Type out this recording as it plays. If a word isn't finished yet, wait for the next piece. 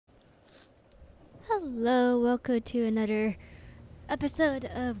Hello, welcome to another episode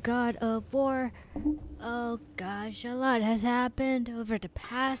of God of War. Oh gosh, a lot has happened over the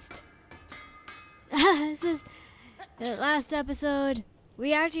past. This is the last episode.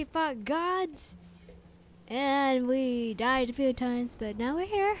 We actually fought gods, and we died a few times, but now we're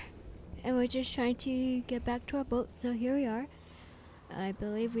here, and we're just trying to get back to our boat, so here we are. I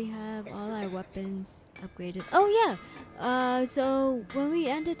believe we have all our weapons upgraded. Oh yeah! So when we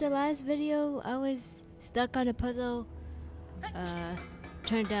ended the last video, I was stuck on a puzzle.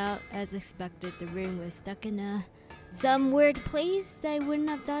 Turned out, as expected, the ring was stuck in some weird place that I wouldn't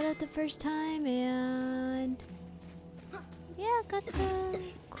have thought of the first time, and yeah, got some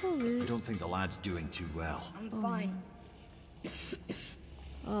cool loot. I don't think the lad's doing too well. I'm fine.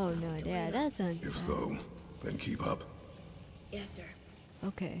 Oh no, yeah, that sounds If bad. so, then keep up. Yes, sir.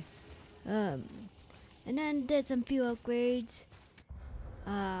 Okay. And then did some few upgrades.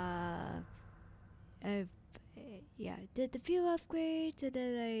 Yeah, did the few upgrades, and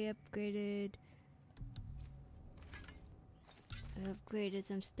then I upgraded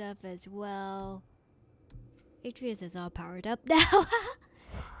some stuff as well. Atreus is all powered up now.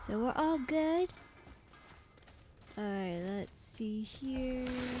 So we're all good. Alright, let's see here.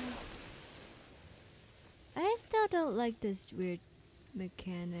 I still don't like this weird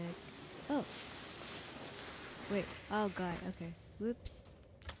mechanic. Oh. Wait. Oh god. Okay. Whoops.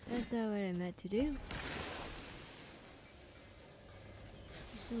 That's not what I meant to do.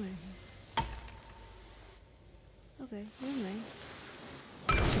 Okay. Never mind.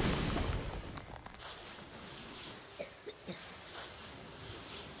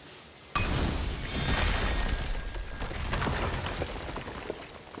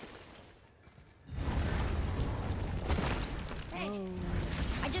 Hey,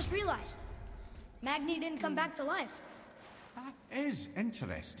 I just realized. Magni didn't come back to life. That is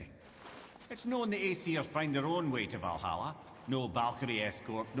interesting. It's known the Aesir find their own way to Valhalla. No Valkyrie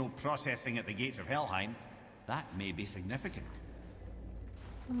escort, no processing at the gates of Helheim. That may be significant.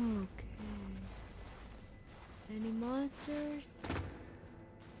 Okay. Any monsters?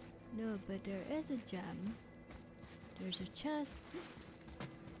 No, but there is a gem. There's a chest.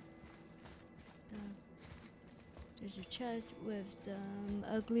 There's a chest with some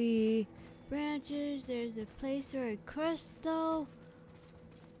ugly branches. There's a place for a crystal.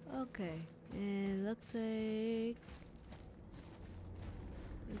 Okay, and looks like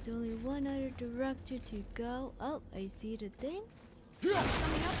there's only one other direction to go. Oh, I see the thing.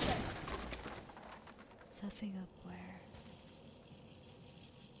 Something up there. Something up where?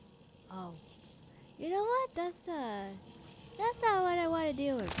 Oh, you know what? That's not what I want to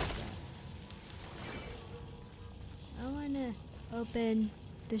deal with. I want to open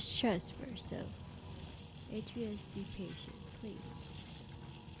this chest first, so Atreus, be patient, please.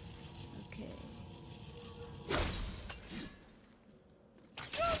 Okay.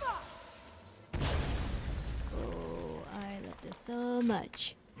 Oh, I love this so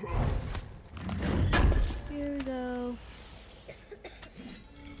much. Here we go.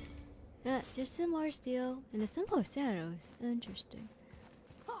 Just some more steel and some more shadows. Interesting.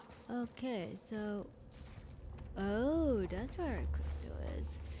 Okay, so. Oh, that's where our crystal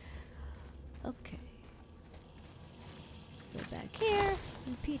is. Okay. Go back here.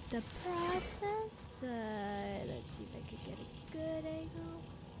 Repeat the process. Let's see if I can get a good angle.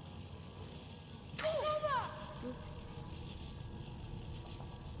 Oops.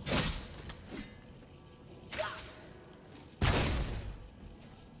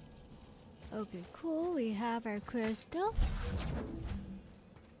 Okay, cool. We have our crystal.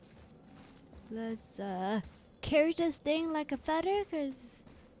 Let's carry this thing like a feather, cause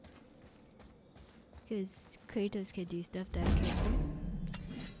Kratos can do stuff that I can't do.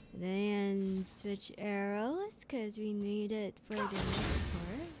 Then switch arrows, cause we need it for the next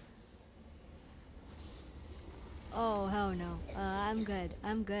part. Oh hell no! I'm good.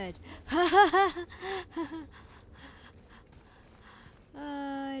 I'm good.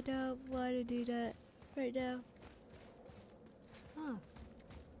 I don't want to do that right now. Huh.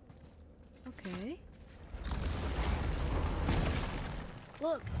 Okay.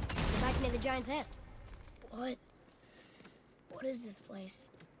 Look, we're back near the giant's hand. What? What is this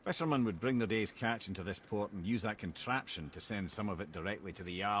place? Fishermen would bring their day's catch into this port and use that contraption to send some of it directly to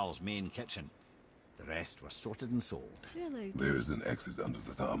the Jarl's main kitchen. The rest were sorted and sold. I feel like There is an exit under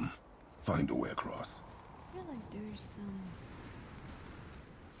the thumb. Find a way across. I feel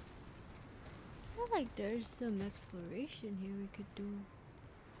like there's some exploration here we could do.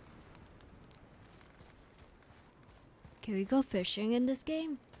 Can we go fishing in this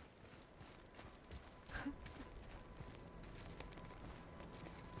game?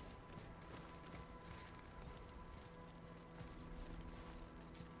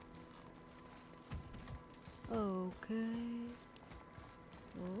 Okay.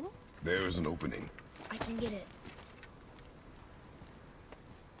 Oh? There is an opening. I can get it.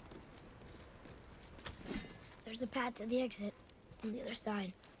 There's a path to the exit on the other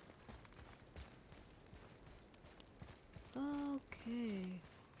side. Okay.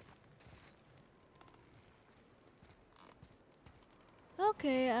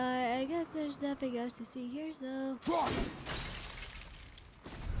 Okay, I guess there's nothing else to see here, so...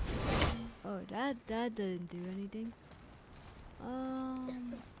 Oh, that didn't do anything. Ah.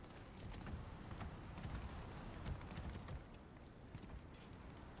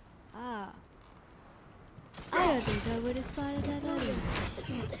 I don't think I would have spotted that other.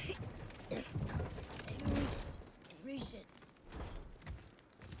 Maybe we can reach it.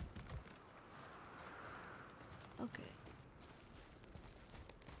 Okay.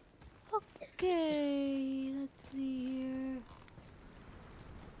 Okay, let's see here.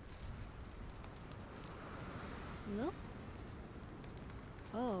 Hello?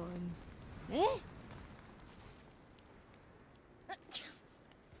 Oh, eh?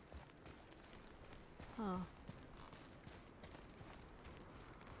 Oh.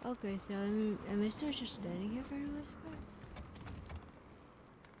 Okay, so am I still just standing here for the most part?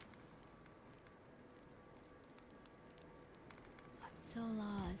 I'm so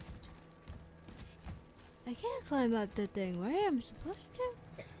lost. I can't climb up the thing, right? I'm supposed to?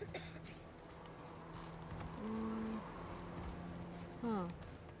 Huh.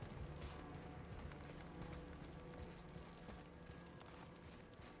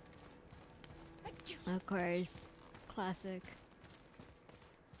 Of course. Classic.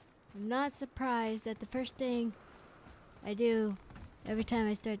 I'm not surprised that the first thing I do every time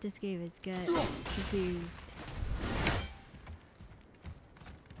I start this game is get confused.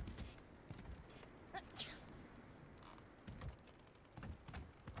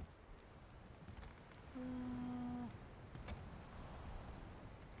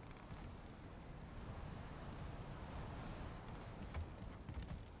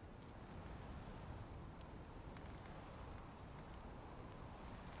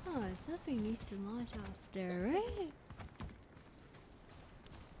 Oh, something needs to launch off there, right?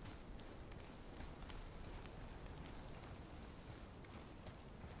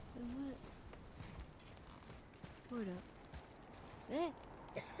 And what? Hold up. Eh?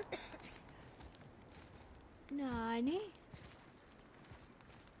 Nani?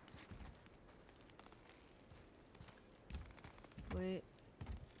 Wait.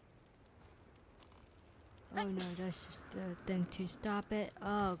 Oh no, that's just the thing to stop it.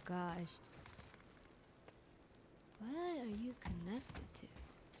 Oh gosh. What are you connected to?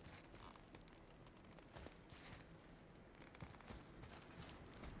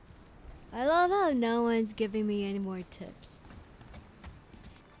 I love how no one's giving me any more tips.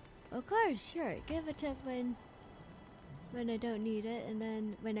 Of course, sure. Give a tip when I don't need it, and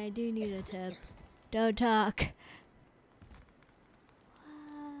then when I do need a tip, don't talk.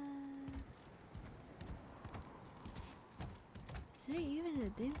 Is there even a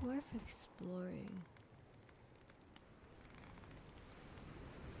thing worth exploring?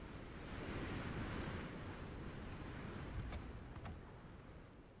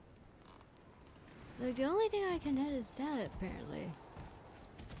 Like, the only thing I can hit is that, apparently.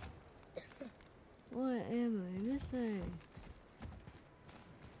 What am I missing?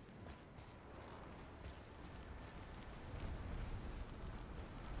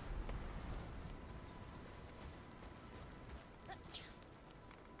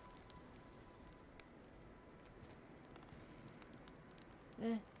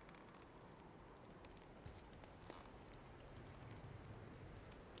 Eh.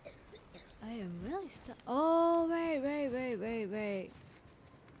 I am really stuck. Oh, right.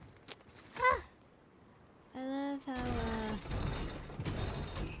 Ah! I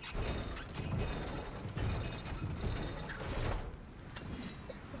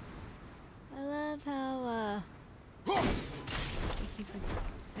love how,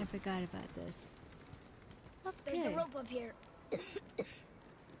 I forgot about this. Okay. There's a rope up here.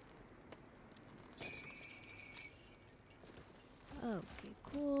 Okay,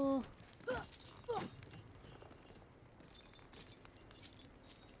 cool.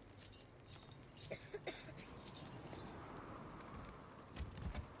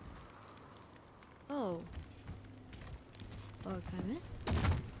 Oh. Oh, come in?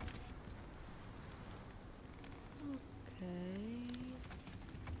 Okay.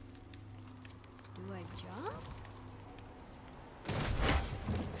 Do I jump?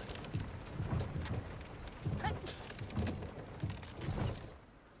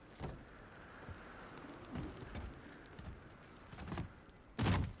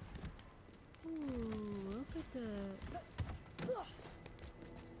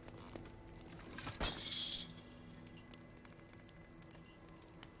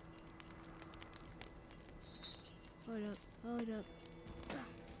 Hold up, hold up.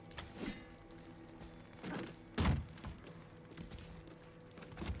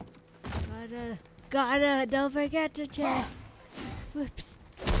 Gotta, don't forget to check. Whoops.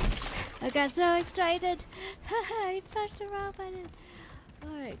 I got so excited. I pressed the wrong button.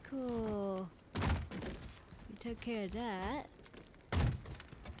 Alright, cool. We took care of that.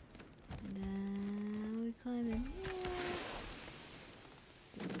 And then we climb in here.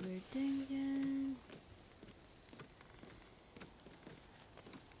 Do the weird thing again.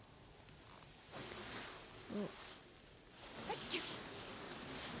 Oh.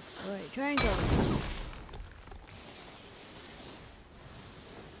 Alright, triangle.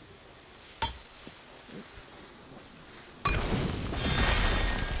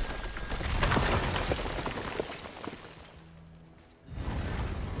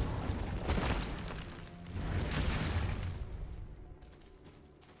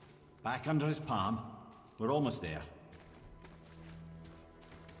 Back under his palm. We're almost there.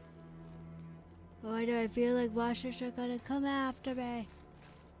 Why do I feel like monsters are gonna come after me?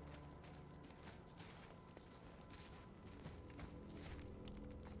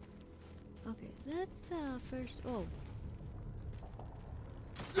 Okay, let's first. Oh.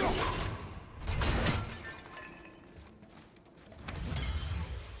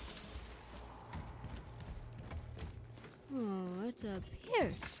 Oh, what's up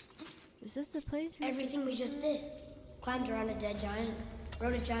here? Is this the place? Everything we just did. Climbed around a dead giant,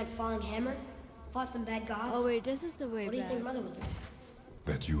 rode a giant falling hammer, fought some bad gods. Oh wait, this is the way What do you back. think Mother would say?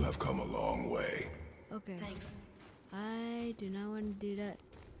 Bet you have come a long way. Okay. Thanks. I do not want to do that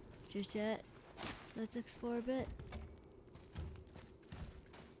just yet. Let's explore a bit.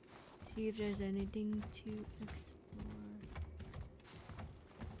 See if there's anything to explore.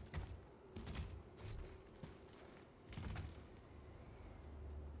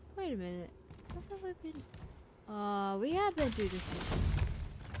 Wait a minute. What have we been? Oh, we have been through this one.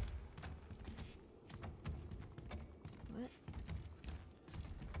 What?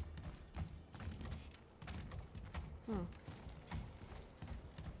 Oh.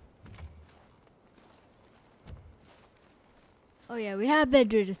 Oh yeah, we have been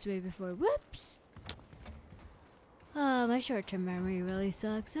through this way before. Whoops! Oh, my short-term memory really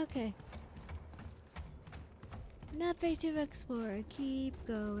sucks. Okay. Nothing to explore. Keep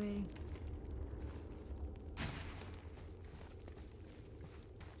going.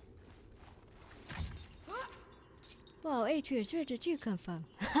 Whoa, Atreus, where did you come from?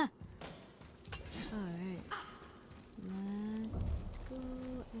 Alright. Let's go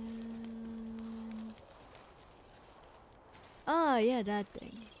and... Oh, yeah, that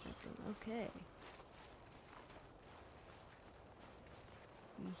thing. Okay.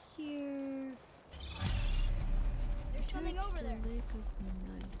 We here. There's something over there. Lake of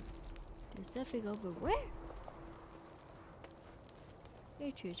Night. There's something over where?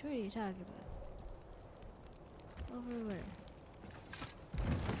 Atreus, what are you talking about? Over where?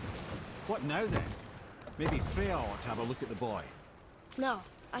 What now then? Maybe Freya ought to have a look at the boy. No,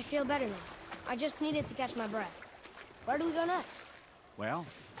 I feel better now. I just needed to catch my breath. Where do we go next? Well,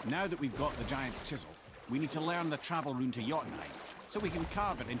 now that we've got the giant's chisel, we need to learn the travel rune to Jotunheim, so we can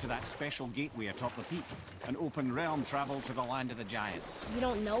carve it into that special gateway atop the peak, and open realm travel to the land of the giants. You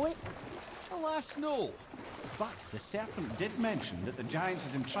don't know it? Alas, no. But the serpent did mention that the giants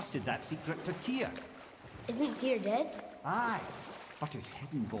had entrusted that secret to Tyr. Isn't Tyr dead? Aye, but his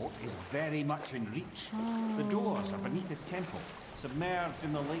hidden vault is very much in reach. The doors are beneath his temple, submerged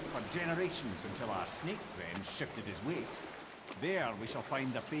in the lake for generations until our snake friend shifted his weight. There we shall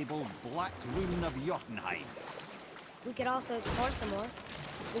find the fabled Black Rune of Jotunheim. We could also explore some more.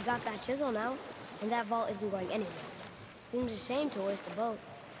 We got that chisel now, and that vault isn't going anywhere. Seems a shame to waste the boat.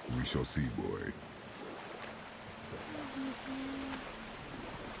 We shall see, boy.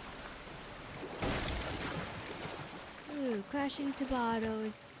 Ooh, crashing to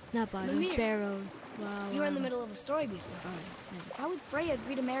bottles. Not bottles, Mimir. barrels. Wow. You were in the middle of a story before. How would Freya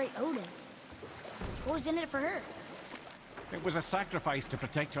agree to marry Odin? What was in it for her? It was a sacrifice to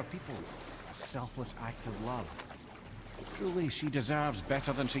protect her people. A selfless act of love. Truly, she deserves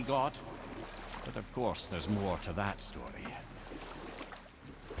better than she got. But of course, there's more to that story.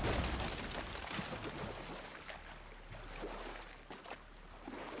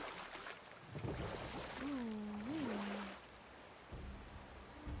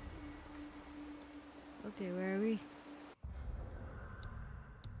 Okay, where are we?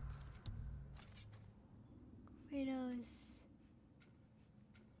 Kratos.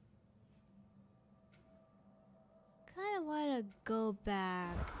 Kind of want to go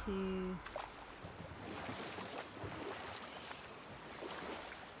back to...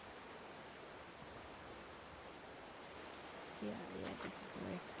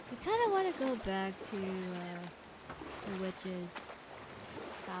 I kind of want to go back to the witch's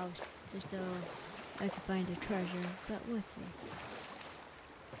house just so I can find a treasure, but we'll see.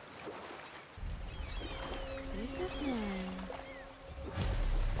 Where's this man?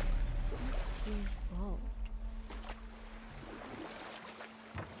 What's his vault?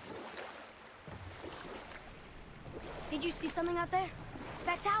 Did you see something out there?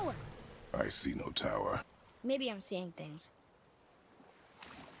 That tower. I see no tower. Maybe I'm seeing things.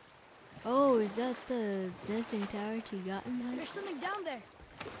 Oh, is that the missing tower to Jotunheim? There's something down there.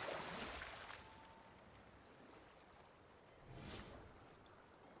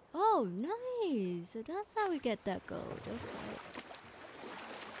 Oh, nice! So that's how we get that gold. Okay.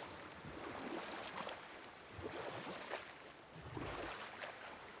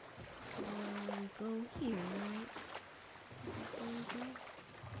 Go here, right? Go.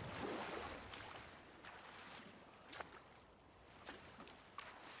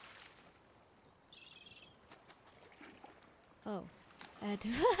 Oh, I had to,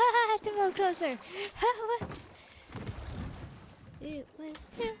 I had to move closer. Whoops. It was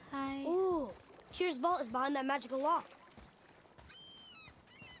too high. Ooh, Tyr's vault is behind that magical lock.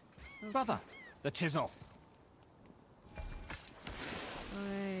 Brother, the chisel.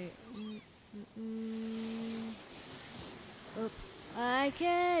 Alright. Oop. I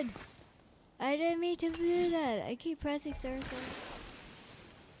can! I didn't mean to do that. I keep pressing circle.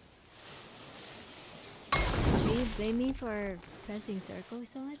 You blame me for pressing circle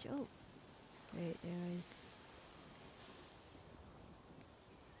so much? Oh. Wait, there is.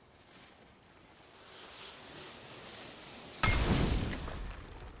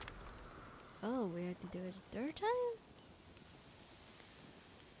 Oh, we have to do it a third time?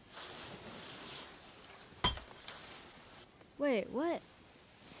 Wait, what?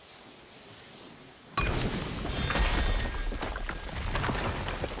 That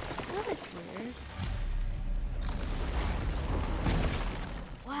was weird.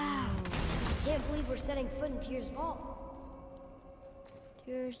 Wow. I can't believe we're setting foot in Tyr's vault.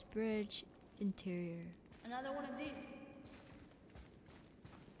 Here's bridge interior. Another one of these.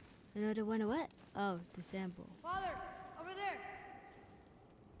 Another one of what? Oh, the sample. Father, over there.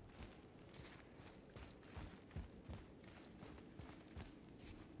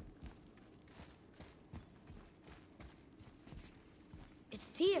 It's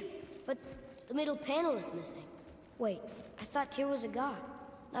Tyr, but the middle panel is missing. Wait, I thought Tyr was a god,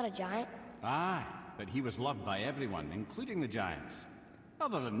 not a giant. Aye, but he was loved by everyone, including the giants.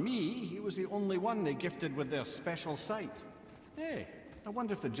 Other than me, he was the only one they gifted with their special sight. Hey, I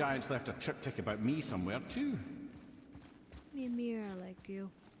wonder if the giants left a triptych about me somewhere too. Me and Mira like you.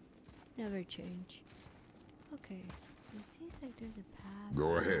 Never change. Okay, it seems like there's a path.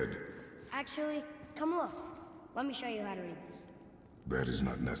 Go ahead. Actually, come look. Let me show you how to read this. That is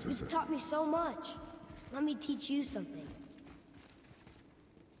not You've necessary. taught me so much. Let me teach you something.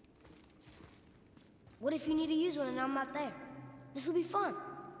 What if you need to use one and I'm not there? This will be fun.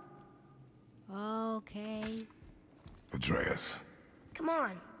 Okay. Atreus. Come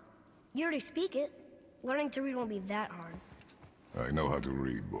on. You already speak it. Learning to read won't be that hard. I know how to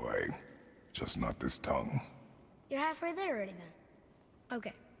read, boy. Just not this tongue. You're halfway there already then.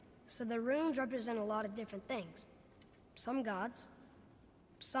 Okay, so the runes represent a lot of different things. Some gods,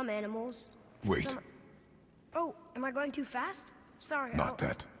 some animals. Wait. Some... Oh, am I going too fast? Sorry. Not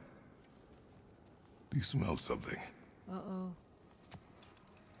that. Do you smell something? Uh-oh.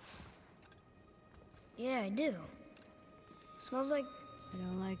 Yeah, I do. Smells like I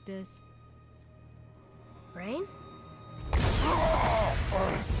don't like this. rain? Oh,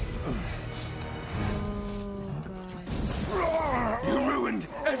 God. You ruined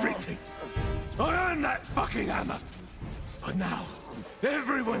everything. I earned that fucking hammer. But now,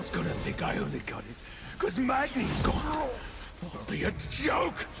 everyone's gonna think I only got it because Magni's gone. It'll be a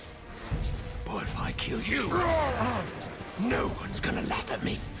joke. But if I kill you, no one's gonna laugh at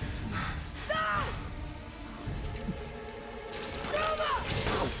me.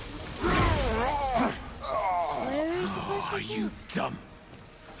 Oh, are you dumb?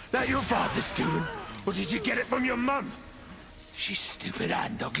 That your father's doing? Or did you get it from your mum? She's stupid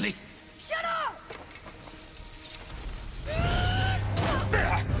and ugly. Shut up!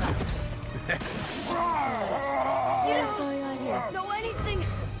 What's going on here? Know anything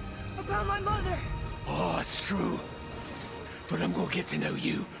about my mother? Oh, it's true. But I'm gonna get to know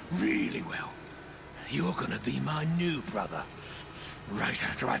you really well. You're gonna be my new brother. Right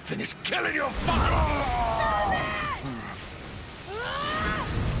after I finish killing your father!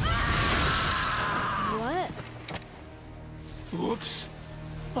 What? Whoops.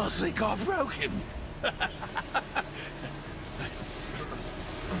 I think I broke him.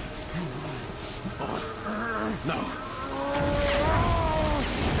 No.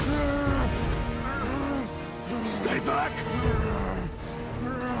 Stay back!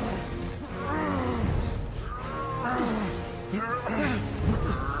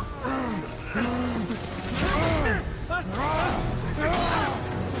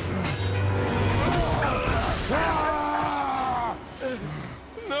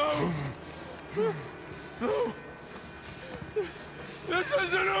 No! No! This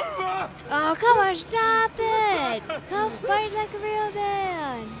isn't over! Oh, come on, stop it! Come fight like a real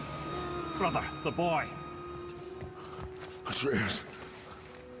man! Brother, the boy. Atreus.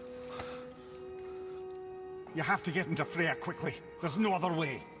 You have to get into Freya quickly. There's no other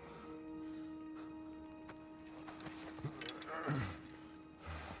way.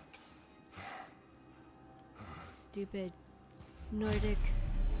 Stupid Nordic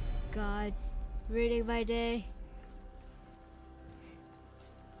gods ruining my day.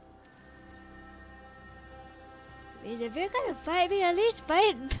 I mean, if you're gonna fight me, at least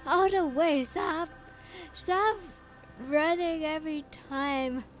fight out of the way. Stop running every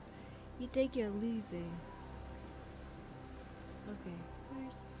time you think you're losing. Okay,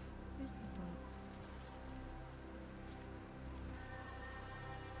 where's the boat?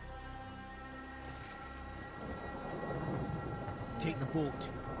 Take the boat.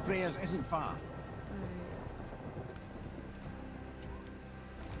 Freya's isn't far.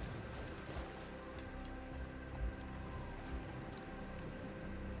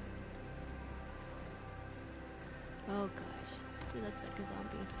 Oh gosh, he looks like a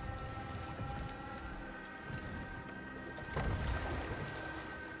zombie.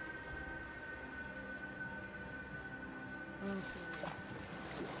 Oh boy.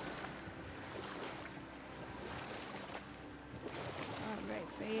 Alright,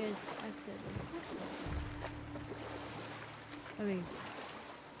 Freya's exit is this way. I mean,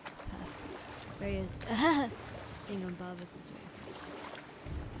 Freya's thing above is this way.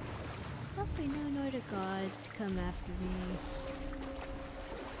 Hopefully no Nordic gods come after me.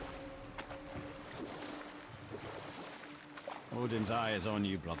 Odin's eye is on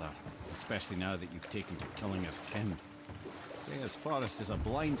you, brother. Especially now that you've taken to killing his kin. Freya's forest is a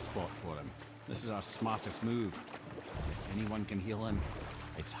blind spot for him. This is our smartest move. If anyone can heal him,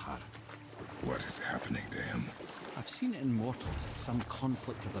 it's her. What is happening to him? I've seen it in mortals that some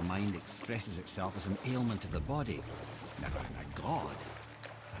conflict of the mind expresses itself as an ailment of the body. Never in a god.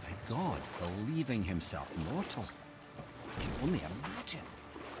 But a god believing himself mortal. I can only imagine.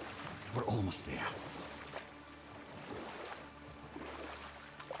 We're almost there.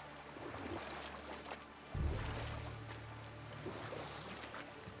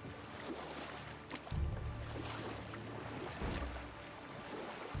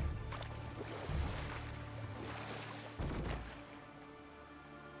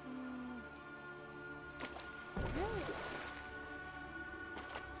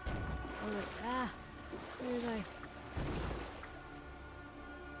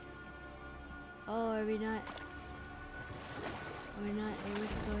 Oh, are we not able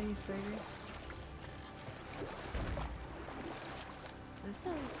to go any further? I'm so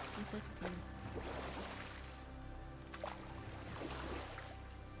confused.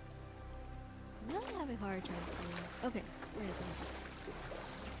 I'm really having a hard time seeing. Okay, where is it?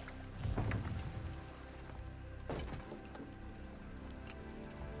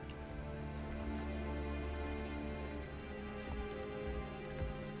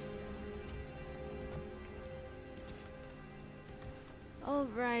 Oh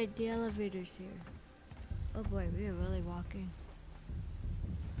right, the elevator's here. Oh boy, we are really walking.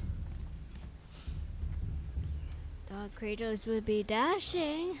 Thought Kratos would be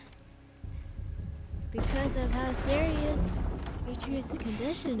dashing because of how serious Atreus'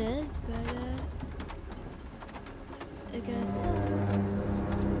 condition is, but I guess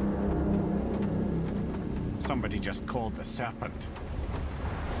Somebody just called the serpent.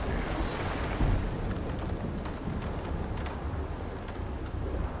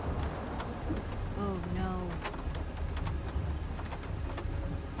 oh no.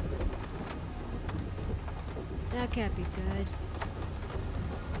 That can't be good.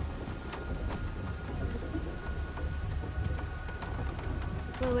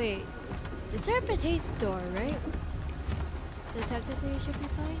 But wait, the serpent hates Thor, right? So technically it should be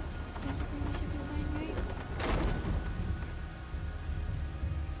fine? Technically we should be fine, right?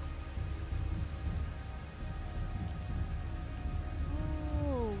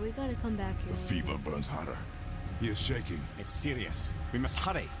 Oh, we gotta come back here. The fever burns hotter. He is shaking. It's serious. We must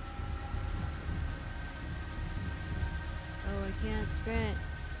hurry. Oh, I can't sprint.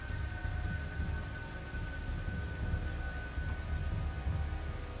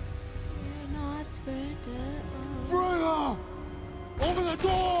 You're not Freya! Open the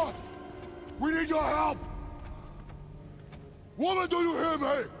door! We need your help! Woman, do you hear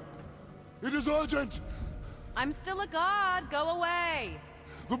me? It is urgent! I'm still a god. Go away.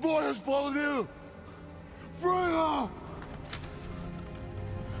 The boy has fallen ill! Freya!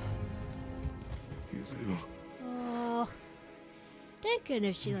 He is ill. Oh. Thank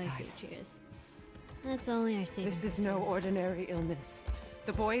goodness she likes Atreus. That's only our saving. This is no ordinary illness.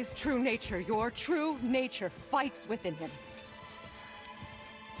 The boy's true nature, your true nature, fights within him.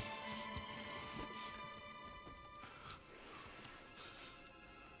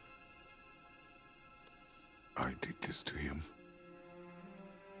 I did this to him.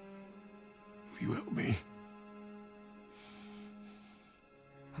 Will you help me?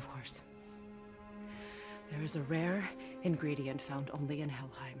 Of course. There is a rare ingredient found only in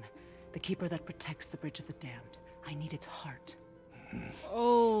Helheim. The keeper that protects the Bridge of the Damned. I need its heart.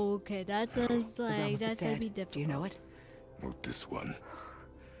 Oh, okay. That sounds The realm like of the that's gonna dead. be difficult. Do you know it? Not this one.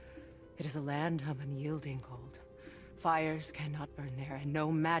 It is a land of unyielding cold. Fires cannot burn there, and no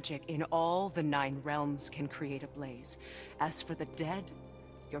magic in all the 9 realms can create a blaze. As for the dead,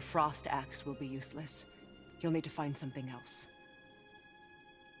 your frost axe will be useless. You'll need to find something else.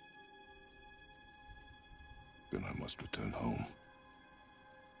 Then I must return home.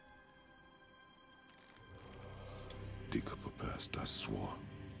 Dig up a past I swore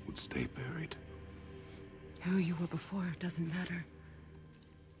would stay buried. Who you were before doesn't matter.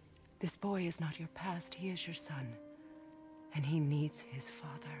 This boy is not your past, he is your son. And he needs his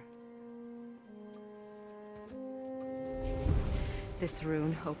father. This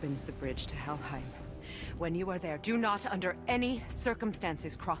rune opens the bridge to Helheim. When you are there, do not under any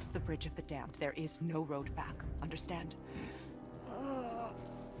circumstances cross the Bridge of the Damned. There is no road back. Understand?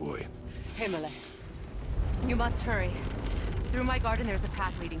 Boy, Himalay. You must hurry. Through my garden there's a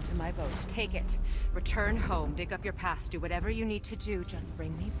path leading to my boat. Take it. Return home, dig up your past, do whatever you need to do. Just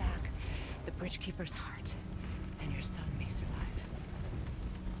bring me back the Bridgekeeper's heart, and your son may survive.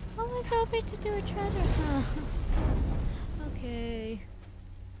 I was hoping to do a treasure hunt. Okay.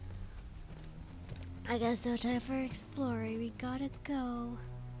 I guess no time for exploring. We gotta go.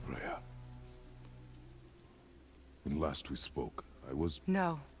 Freya. When last we spoke, I was...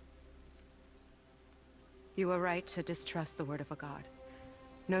 No. You were right to distrust the word of a god.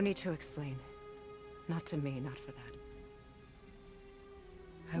 No need to explain. Not to me, not for that.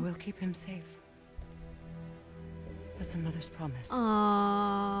 I will keep him safe. That's a mother's promise.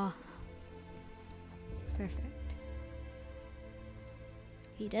 Aww. Perfect.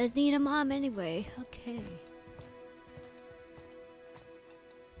 He does need a mom anyway. Okay.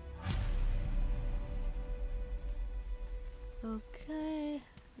 Okay.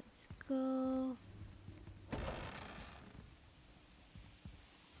 Let's go.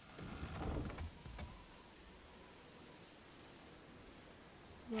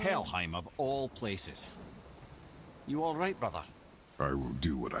 Helheim of all places. You all right, brother? I will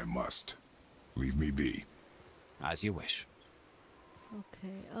do what I must. Leave me be. As you wish.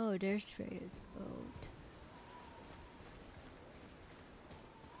 Okay. Oh, there's Freya's boat.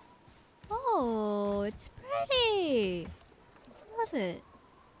 Oh, it's pretty. Love it.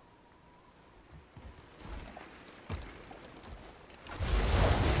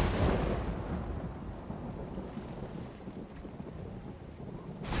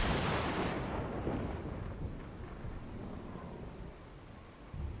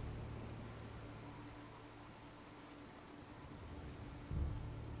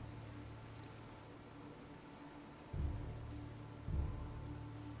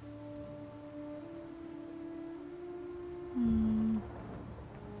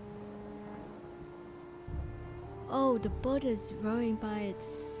 Oh, the boat is rowing by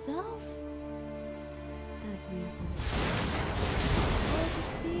itself? That's beautiful. Oh,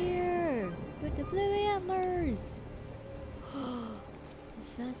 the deer with the blue antlers.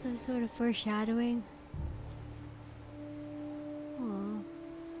 Is that some sort of foreshadowing? Aw.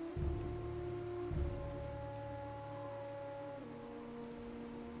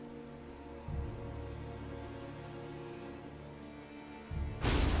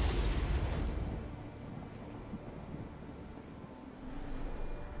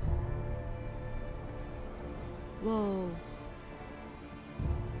 Whoa.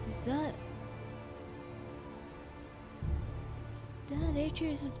 Is that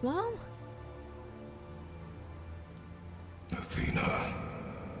Atreus' mom? Athena.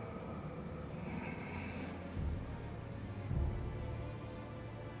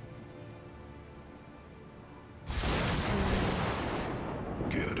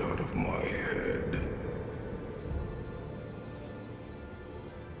 Get out of my head.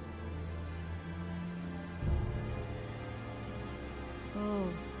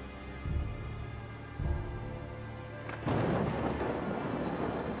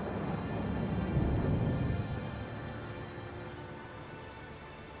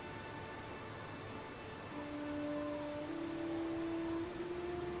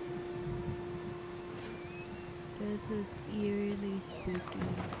 is eerily spooky.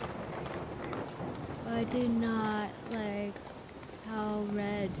 I do not like how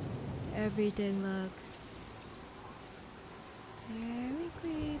red everything looks. Very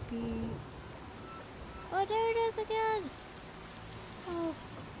creepy. Oh, there it is again! Oh.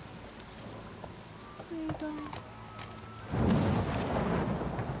 Where are you going?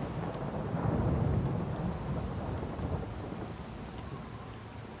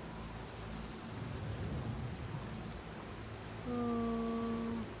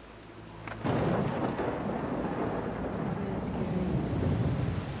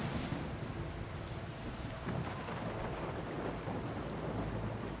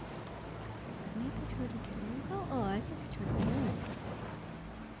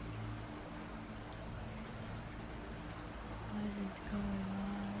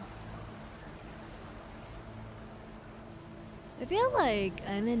 I feel like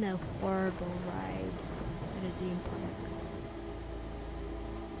I'm in a horrible ride at a theme park.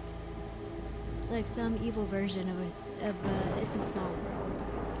 It's like some evil version of It's a Small World.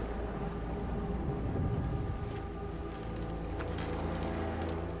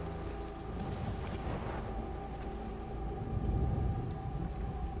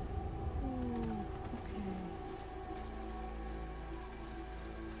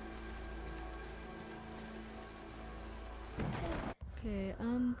 Okay,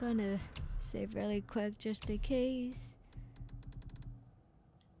 I'm gonna save really quick just in case.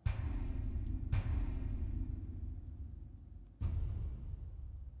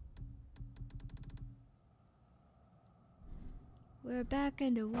 We're back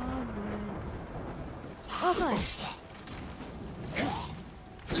in the wildwoods. Oh god!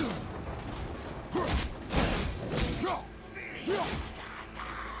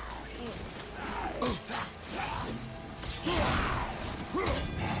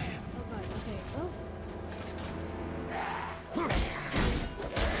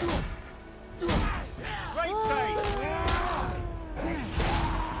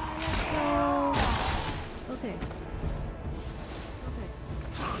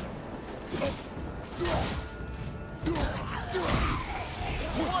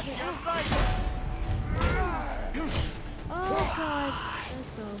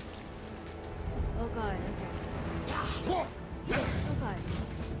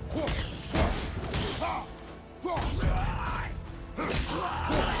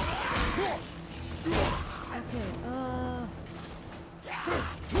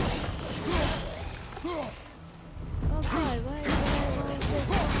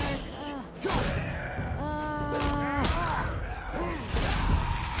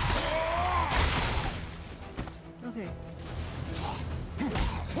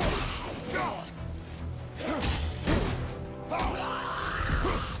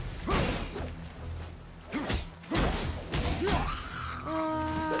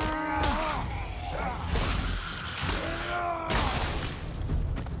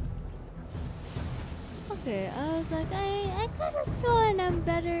 Okay, I was like, I kind of saw and I'm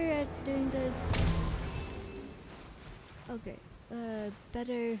better at doing this. Okay,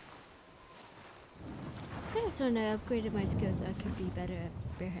 better. I kind of want to upgrade my skills so I could be better at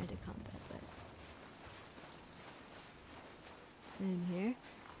barehanded combat, but. In here.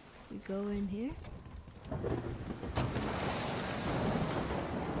 We go in here.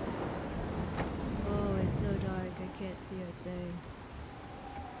 Oh, it's so dark, I can't see a thing.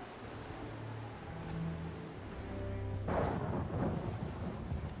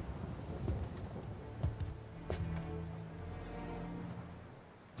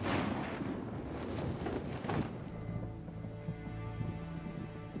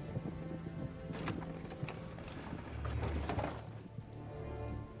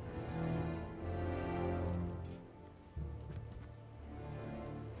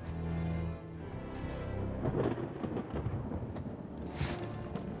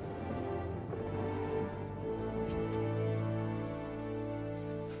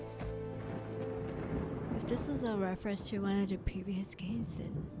 This is a reference to one of the previous games,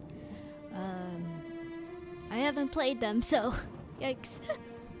 and I haven't played them, so yikes.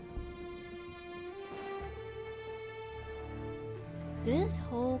 This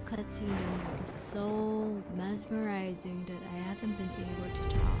whole cutscene was so mesmerizing that I haven't been able to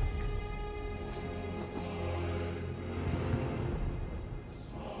talk.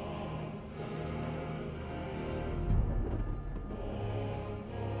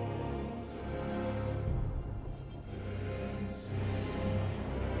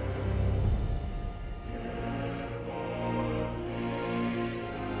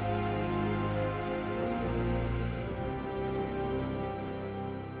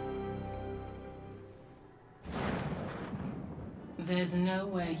 There's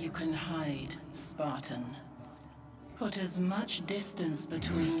nowhere you can hide, Spartan. Put as much distance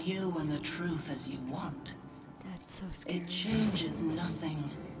between you and the truth as you want. That's so scary. It changes nothing.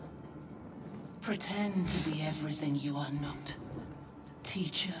 Pretend to be everything you are not.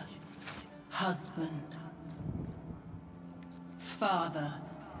 Teacher, husband, father.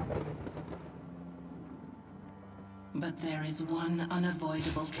 But there is one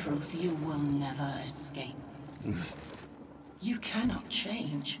unavoidable truth you will never escape. You cannot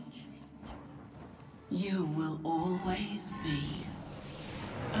change. You will always be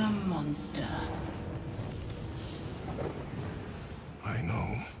a monster. I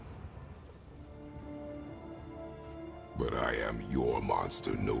know. But I am your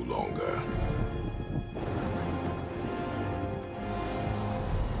monster no longer.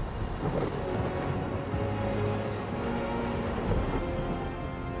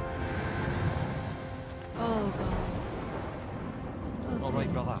 Oh god. All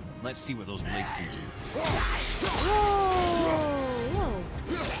right, brother. Let's see what those blades can do. Whoa!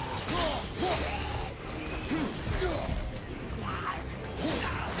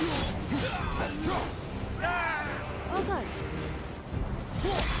 Oh god.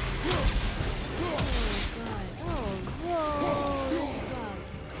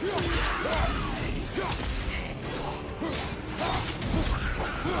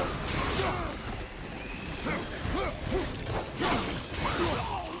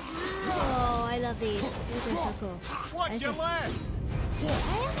 Oh, I love these. These are so cool. Watch your left! I am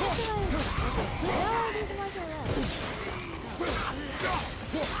okay. These are my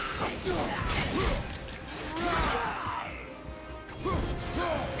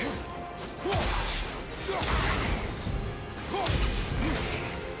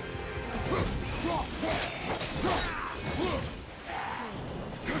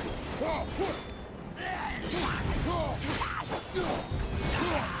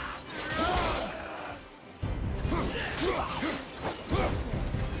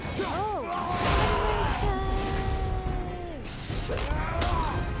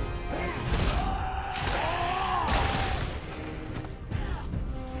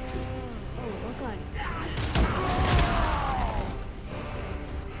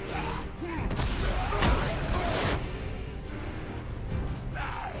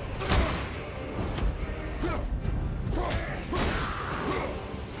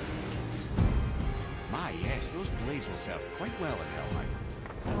Those blades will serve quite well in Helheim.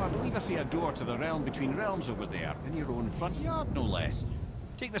 Now, I believe I see a door to the realm between realms over there, in your own front yard, no less.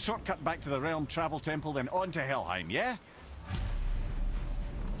 Take the shortcut back to the realm travel temple, then on to Helheim, yeah?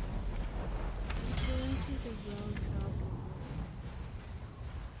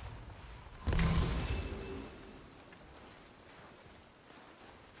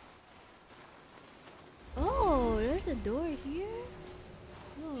 Oh, there's a door here?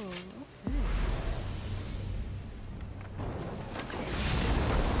 Oh, okay.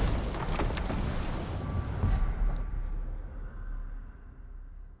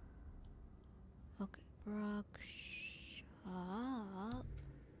 Okay, Brock shop.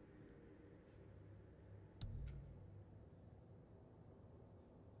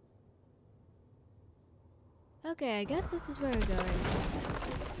 Okay, I guess this is where we're going.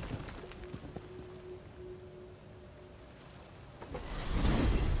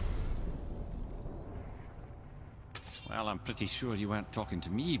 Well, I'm pretty sure you weren't talking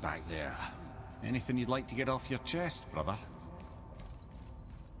to me back there. Anything you'd like to get off your chest, brother?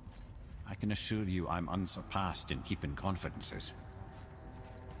 I can assure you I'm unsurpassed in keeping confidences.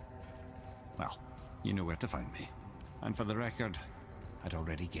 Well, you know where to find me. And for the record, I'd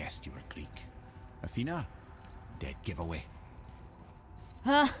already guessed you were Greek. Athena? Dead giveaway.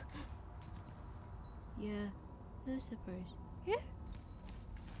 Huh? Yeah, no surprise. Yeah.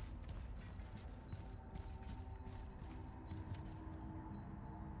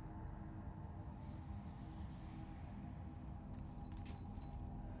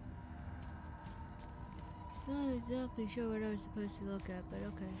 Not exactly sure what I was supposed to look at, but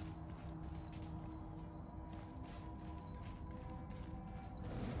okay.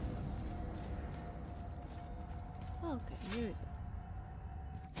 Okay, here we go.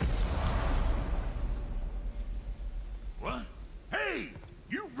 What? Hey!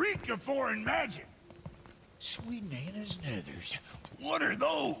 You reek of foreign magic! Sweet Nana's nethers. What are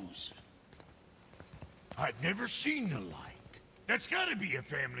those? I've never seen the like. That's gotta be a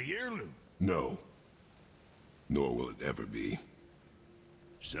family heirloom. No. Nor will it ever be.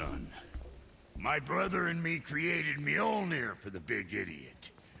 Son, my brother and me created me own ear for the big idiot.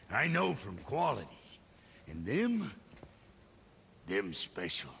 I know from quality. And them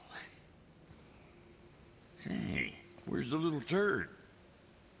special. Hey, Where's the little turd?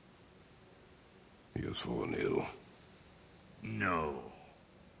 He has fallen ill. No.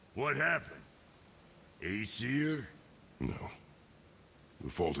 What happened? Aesir? No. The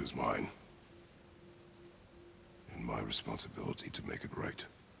fault is mine. And my responsibility to make it right.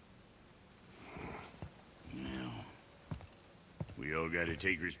 Well, we all gotta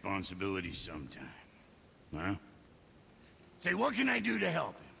take responsibility sometime. Huh? Say, what can I do to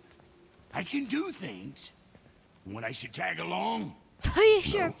help him? I can do things. When I should tag along? Are you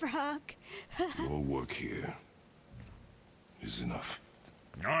sure, Brock? Your work here is enough.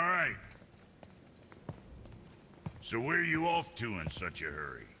 All right. So where are you off to in such a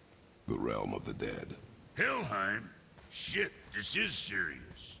hurry? The realm of the dead. Helheim? Shit, this is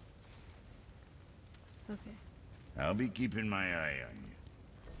serious. Okay. I'll be keeping my eye on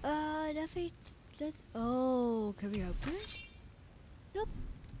you. Definitely. Oh, can we open it? Nope.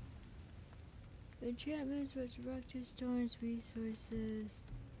 Enchantments, resurrected storms, resources.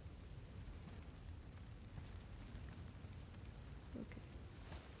 Okay.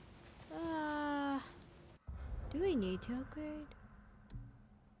 Do we need to upgrade?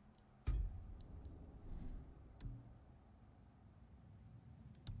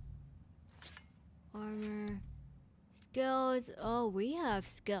 Armor. Skills. Oh, we have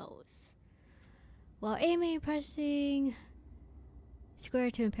skills. While aiming, pressing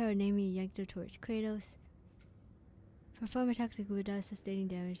square to empower naming yanked towards Kratos. Perform attacks without sustaining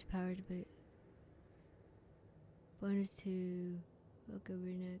damage powered by bonus to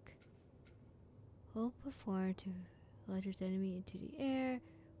Runic. Hold perform to launch this enemy into the air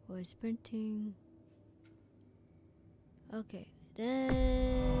while sprinting. Okay, this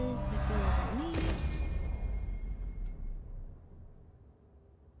I feel like I need.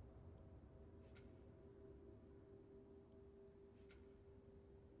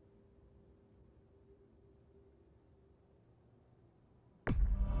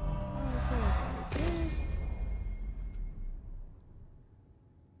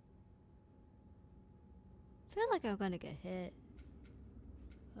 I feel like I'm gonna get hit.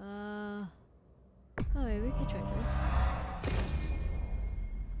 Alright, we can try this.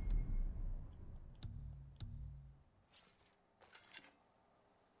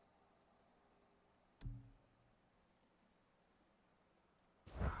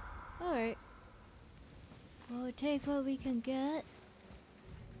 Alright. We'll take what we can get.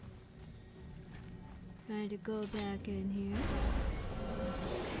 Trying to go back in here.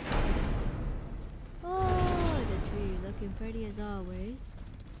 Oh, the tree looking pretty as always.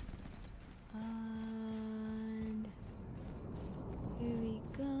 And here we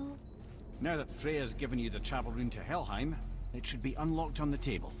go. Now that Freya's given you the travel rune to Helheim, it should be unlocked on the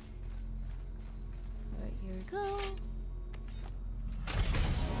table. Alright, here we go.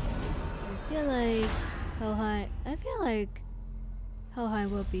 I feel like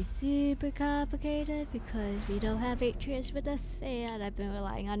Helheim will be super complicated because we don't have Atreus with us, and I've been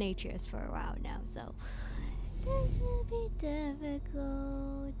relying on Atreus for a while now, so this will be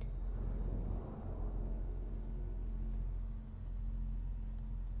difficult.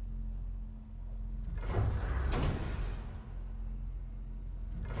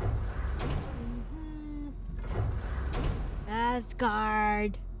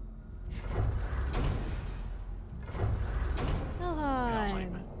 Asgard.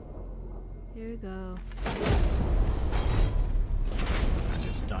 Helheim. Here we go. And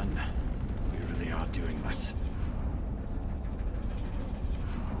it's done. We really are doing this.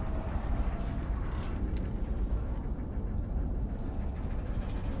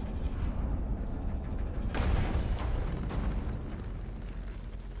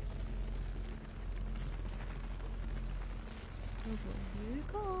 Oh boy, here we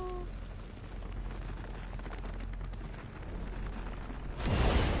go.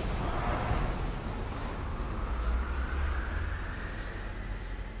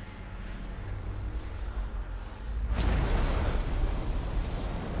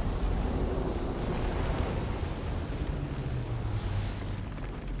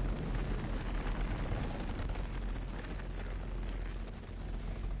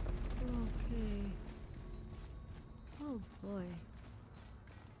 Okay. Oh boy.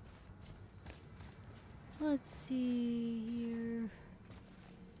 Let's see here.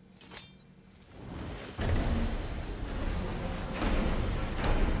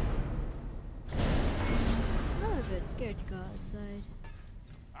 I'm a bit scared to go outside.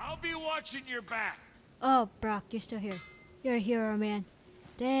 I'll be watching your back. Oh, Brock, you're still here. You're a hero, man.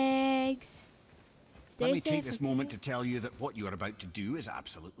 Thanks. Let me Stay take safe, this okay? moment to tell you that what you are about to do is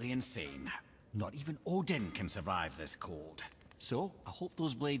absolutely insane. Not even Odin can survive this cold. So, I hope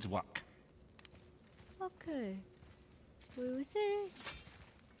those blades work. Okay. Wait, was there?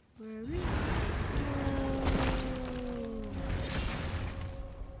 Where are we?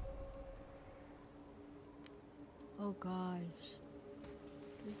 Oh gosh.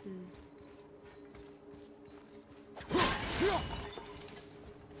 This is...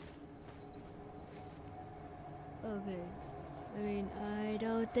 Okay. I mean, I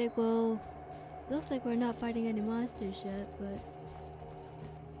don't think we'll... Looks like we're not fighting any monsters yet, but...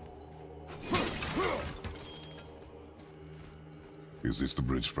 Is this the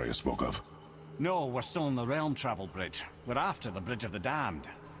bridge Freya spoke of? No, we're still on the realm travel bridge. We're after the Bridge of the Damned.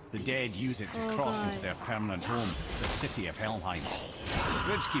 The dead use it to cross into their permanent home, the city of Helheim.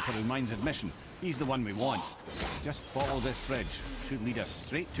 The bridgekeeper who minds admission, he's the one we want. Just follow this bridge. Should lead us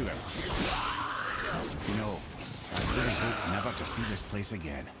straight to him. You know, I really hope never to see this place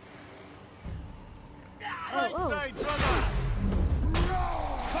again. Right side, brother!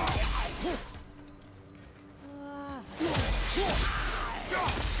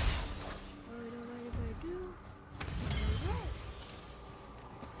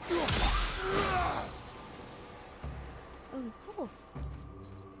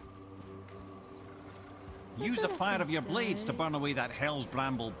 Use the fire of your blades to burn away that hell's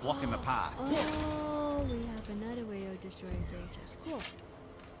bramble blocking the path. Oh, we have another way of destroying bridges. Cool.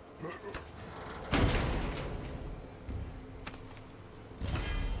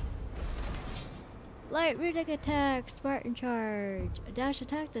 Light runic attack, Spartan charge. A dash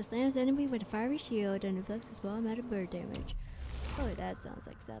attack that slams enemy with a fiery shield and inflicts a small amount of bird damage. Oh, that sounds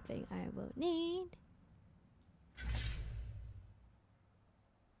like something I will need.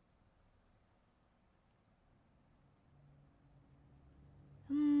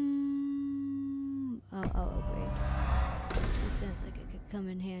 Oh, great. This sounds like it could come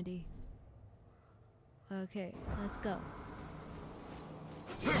in handy. Okay, let's go.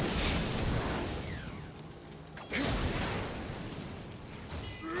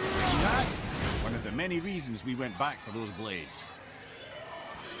 That? One of the many reasons we went back for those blades.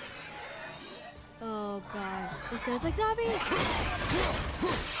 Oh god, it sounds like zombies!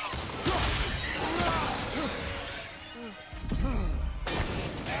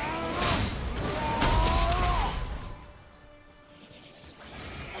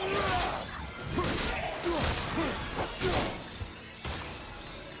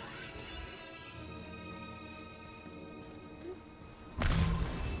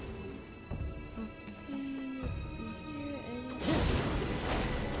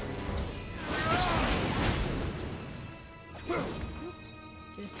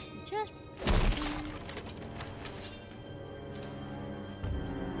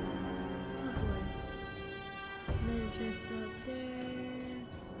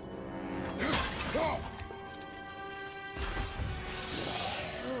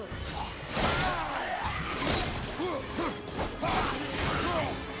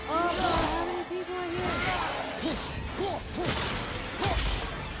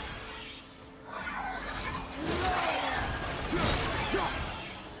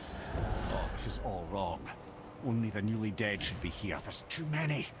 Only the newly dead should be here. There's too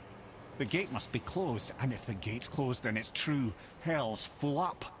many. The gate must be closed, and if the gate's closed, then it's true. Hell's full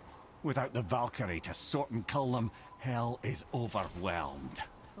up. Without the Valkyrie to sort and cull them, hell is overwhelmed.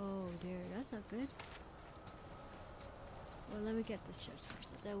 Oh dear, that's not good. Well, let me get this chest first,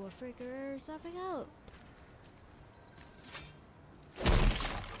 then we'll figure something out.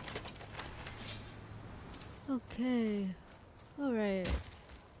 Okay. Alright.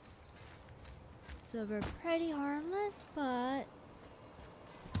 So we're pretty harmless, but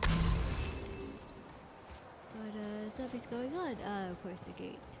something's going on. Of course, the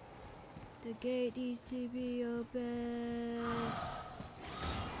gate. The gate needs to be open.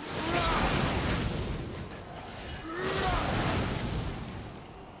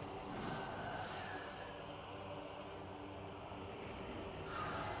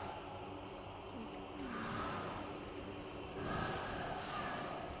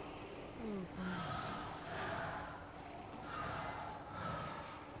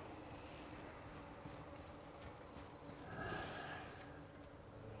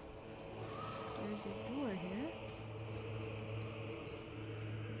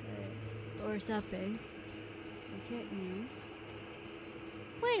 Or something I can't use.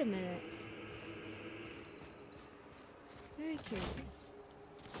 Wait a minute. Very curious.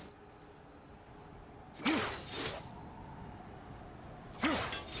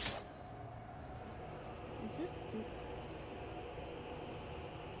 Is this the...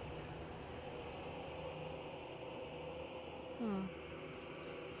 Huh.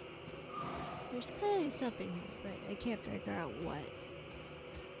 There's clearly something here, but I can't figure out what.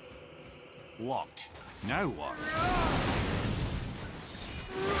 Locked. Now what?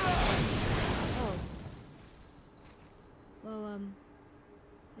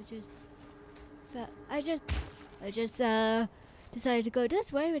 just decided to go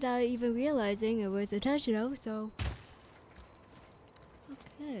this way without even realizing it was intentional, so.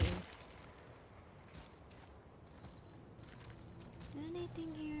 Okay.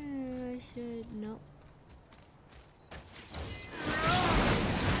 Anything here I should know?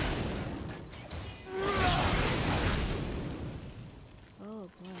 Oh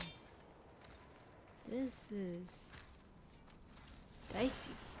boy. This is dicey.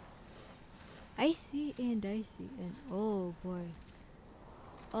 Icy and dicey and oh boy.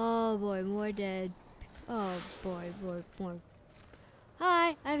 Oh boy, more dead. Oh boy, more.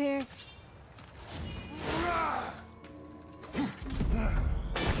 Hi, I'm here.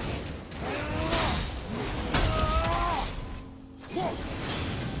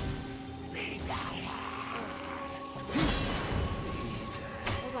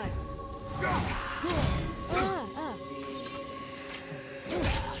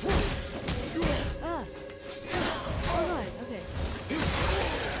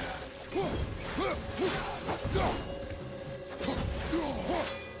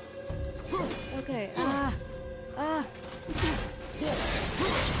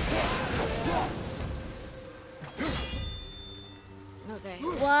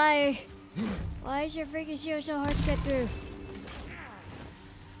 Why is your freaking shield so hard to get through?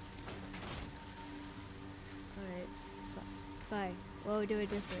 Alright, fine. We'll do it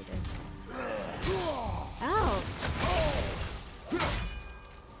this way then. Ow!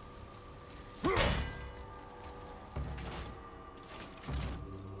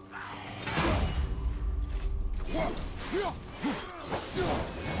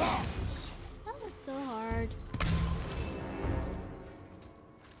 That was so hard.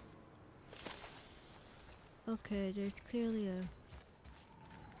 Okay, there's clearly a...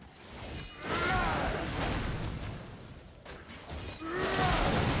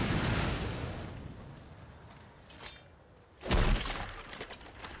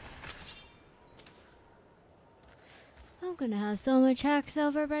 I'm gonna have so much hack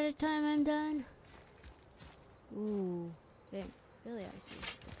silver by the time I'm done. Ooh, dang, really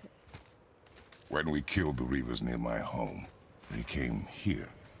icy. Okay. When we killed the Reavers near my home, they came here.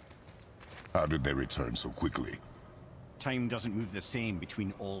 How did they return so quickly? Time doesn't move the same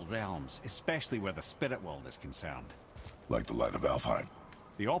between all realms, especially where the spirit world is concerned. Like the light of Alfheim.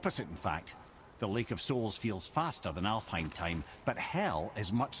 The opposite, in fact. The Lake of Souls feels faster than Alfheim time, but Hell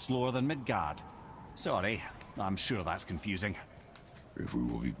is much slower than Midgard. Sorry, I'm sure that's confusing. If we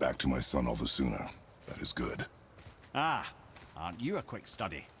will be back to my son all the sooner, that is good. Ah, aren't you a quick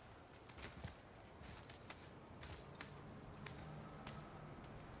study?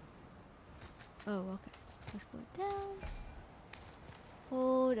 Oh, okay. Let's go down.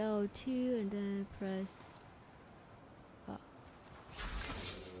 Hold L2 and then press up.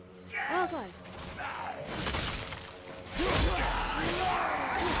 Oh god.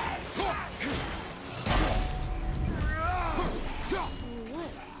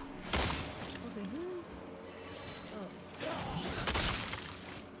 What? Okay, who?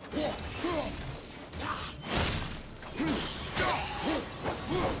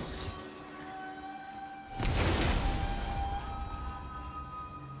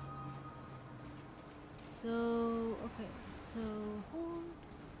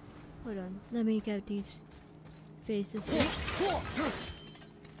 Hold on, let me get these faces right.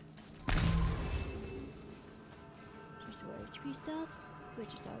 Just more HP stuff, which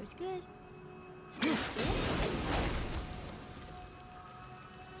is always good.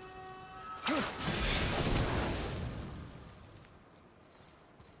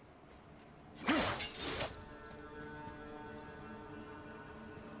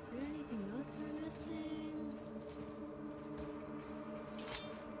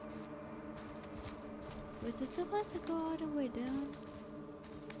 Was it supposed to go all the way down?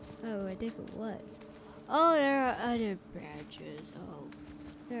 Oh, I think it was. Oh, there are other branches. Oh,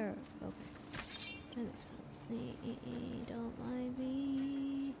 there are, okay. That makes sense. Don't mind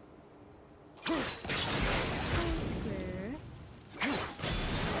me.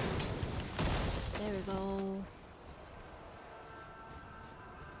 There we go.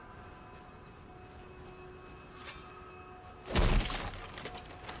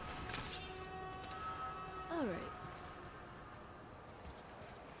 Alright.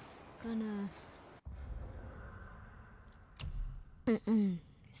 Gonna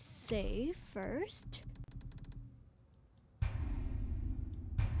save first.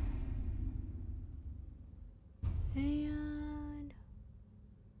 And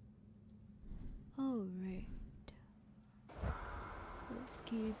alright. Let's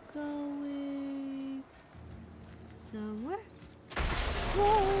keep going somewhere.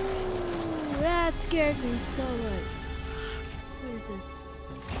 Whoa! scared me so much. What is this?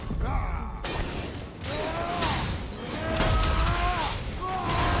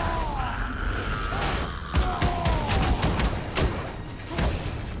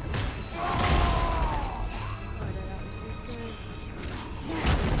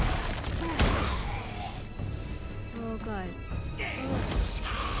 Oh god.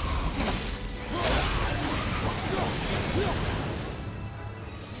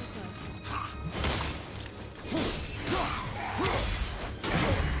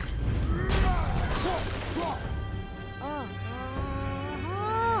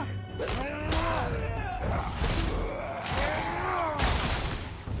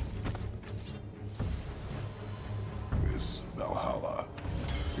 This Valhalla,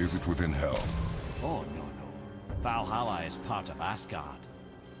 is it within hell? Oh, no, no. Valhalla is part of Asgard.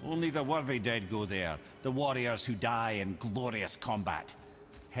 Only the worthy dead go there, the warriors who die in glorious combat.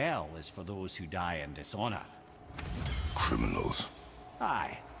 Hell is for those who die in dishonor. Criminals.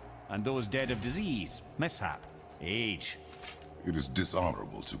 Aye, and those dead of disease, mishap, age. It is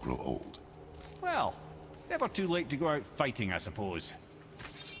dishonorable to grow old. Well, never too late to go out fighting, I suppose.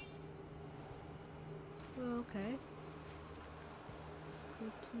 Okay.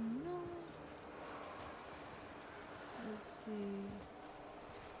 Good to know. Let's see.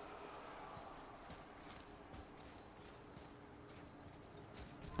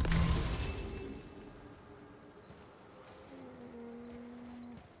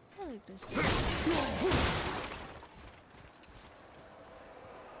 I like this.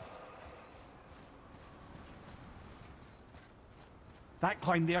 That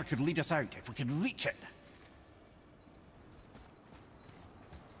climb there could lead us out if we could reach it.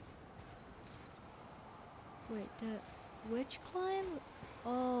 Wait, which climb?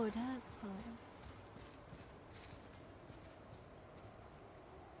 Oh, that climb.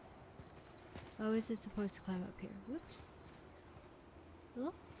 Oh, is it supposed to climb up here? Whoops.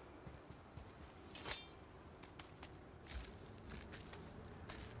 Oh.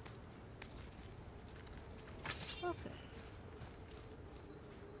 Okay.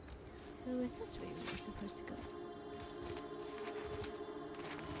 So is this way we're supposed to go?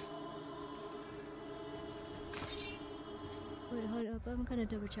 Wait, hold up. I'm gonna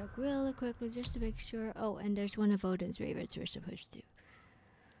double check really quickly just to make sure. Oh, and there's one of Odin's ravens we're supposed to.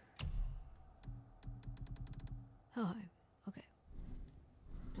 Oh, hi. Okay.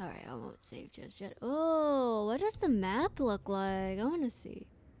 Alright, I won't save just yet. Oh, what does the map look like? I wanna see.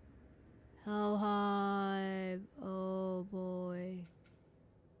 How high? Oh boy.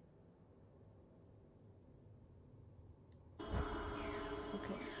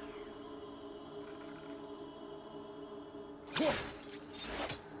 Okay.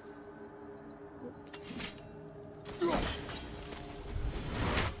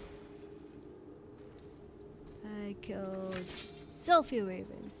 I killed so few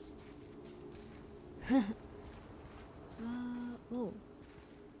ravens. Oh.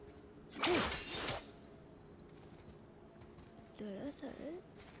 Dude, that's not it.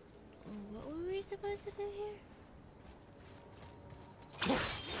 Oh, what were we supposed to do here?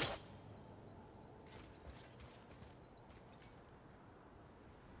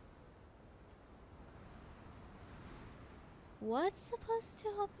 What's supposed to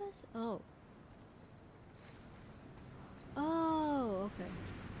help us? Oh. Oh, okay.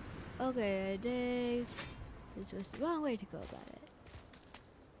 Okay, I think this was the wrong way to go about it.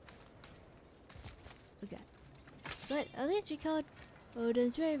 Okay. But at least we killed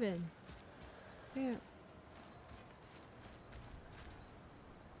Odin's raven. Here.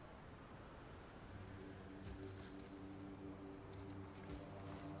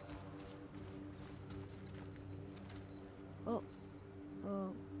 Oh.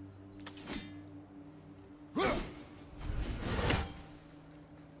 Oh.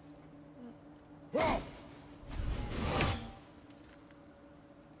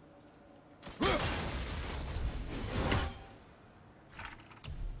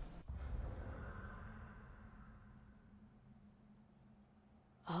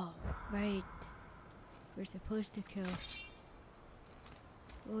 Oh, right. We're supposed to kill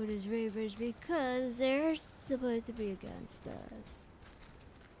Odin's ravens because they're supposed to be against us.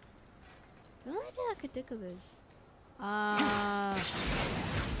 The only thing I could think of is alright.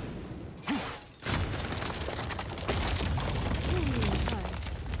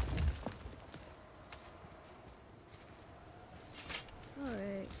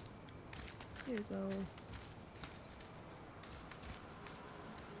 Here we go.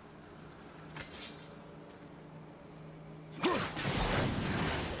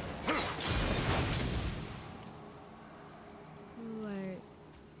 Alright.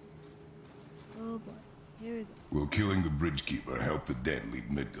 Oh boy. Will killing the Bridgekeeper help the dead leave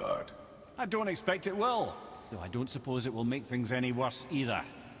Midgard? I don't expect it will, though I don't suppose it will make things any worse either.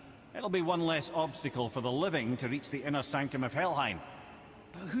 It'll be one less obstacle for the living to reach the inner sanctum of Helheim.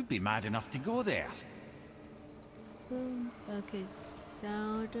 But who'd be mad enough to go there? Okay,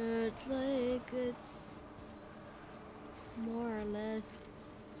 sounded like it's more or less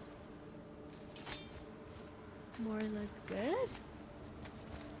good.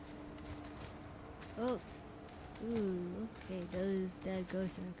 Oh, ooh, okay, those dead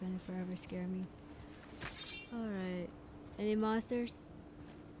ghosts are gonna forever scare me. Alright, any monsters?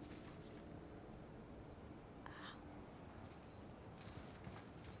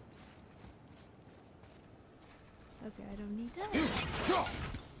 Okay, I don't need that.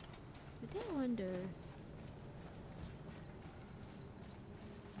 I did wonder.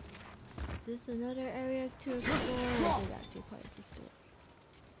 Is this another area to explore? Or is it actually part of the story?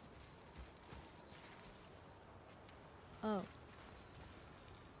 Oh.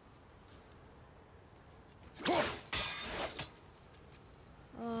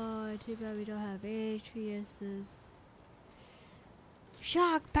 Oh, too bad we don't have Atreus's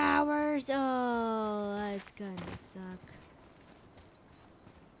shock powers. Oh, that's gonna suck.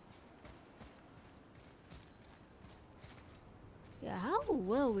 Yeah, how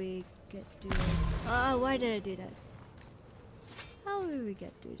will we get through this? Oh, why did I do that? How will we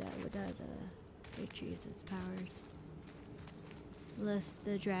get through that without Atreus's powers? Unless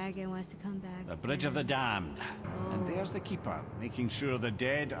the dragon wants to come back. The Bridge of the Damned. Oh. And there's the Keeper, making sure the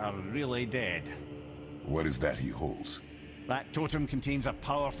dead are really dead. What is that he holds? That totem contains a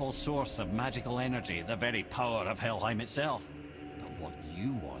powerful source of magical energy, the very power of Helheim itself. But what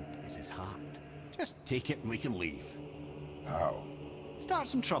you want is his heart. Just take it and we can leave. How? Start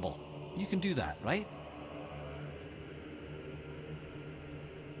some trouble. You can do that, right?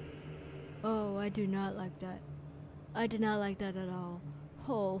 Oh, I do not like that. I did not like that at all.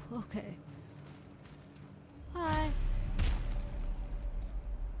 Oh, okay. Hi.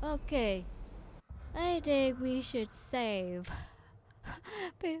 Okay. I think we should save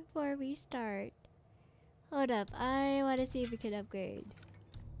before we start. Hold up, I want to see if we can upgrade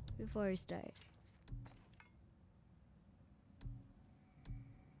before we start.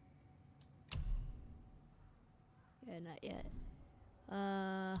 Yeah, not yet.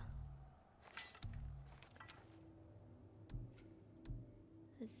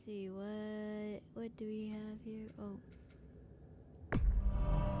 Let's see, what do we have here? Oh.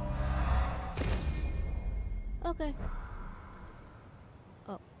 Okay.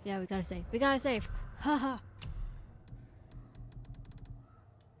 Oh, yeah, we gotta save. We gotta save. Haha.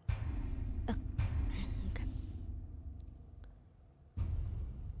 Okay.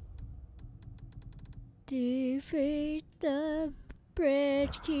 Defeat the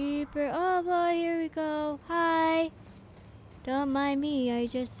Bridgekeeper. Oh boy, here we go. Hi. Don't mind me, I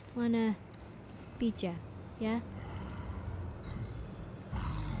just wanna beat ya. Yeah?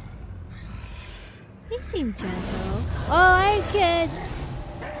 He seemed gentle. Oh, I can.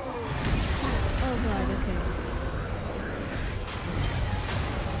 Oh god, okay.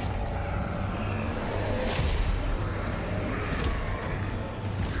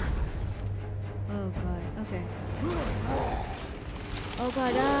 Oh god, okay. Oh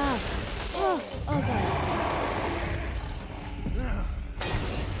god, ah! Oh, oh god.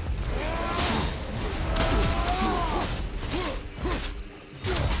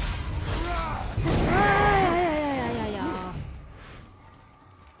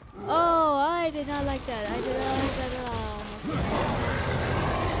 Oh, I did not like that. I did not like that at all.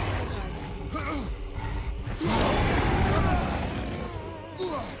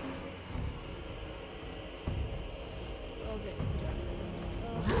 Okay.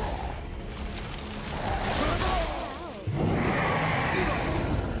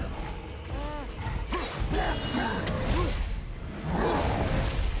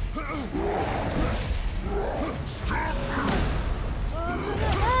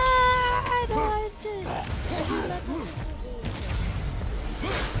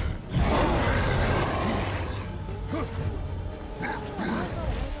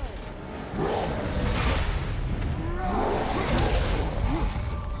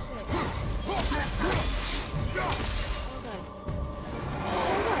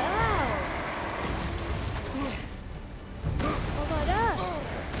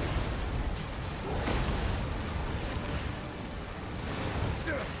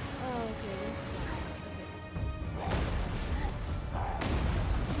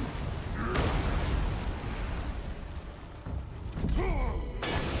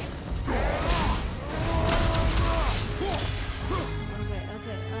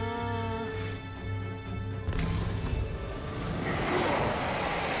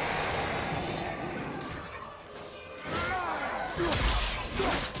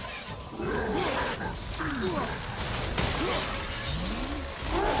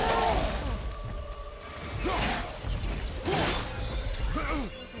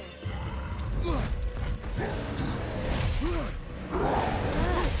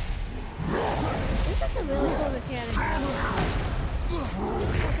 cannon.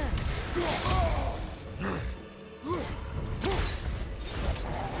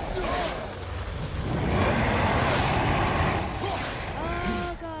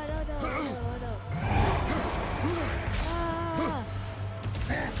 Oh god, oh no, oh no, oh no. Ah.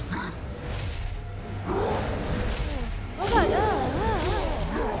 Oh god,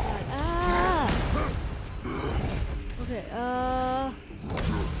 okay, oh god,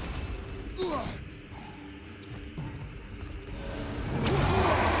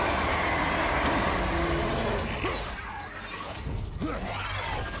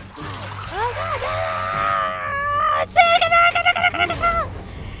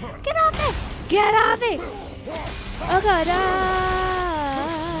 get off me! Get off me! Oh god,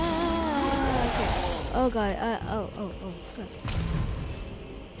 okay. Oh god, oh, god.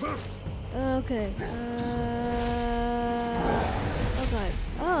 Okay, oh god,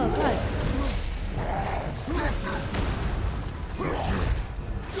 oh god.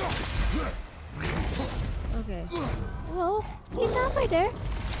 Okay. Whoa, he's halfway there.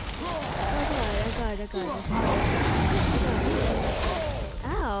 Oh god.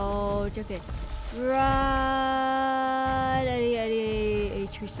 Ouch, okay. Right, any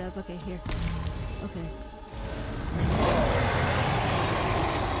tree stuff, okay, here. Okay.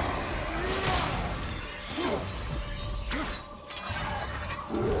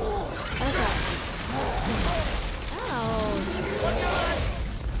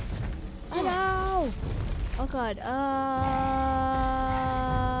 Oh god,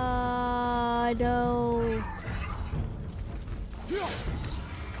 no.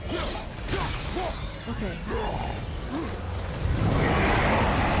 Okay.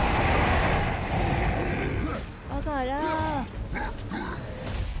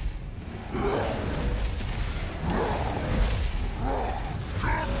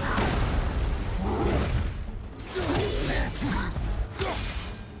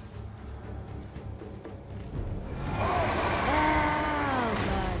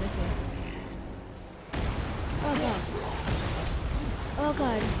 Oh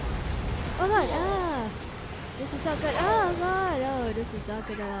god, oh god, this is not good. Oh god, oh, this is not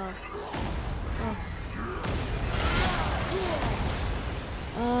good at all.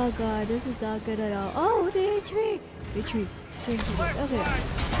 Oh god, this is not good at all. Oh, the tree. Okay.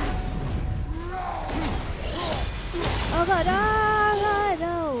 Oh god,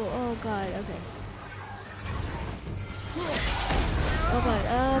 no. Oh god, okay. Oh god,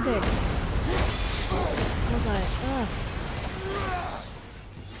 okay. Oh god, okay, oh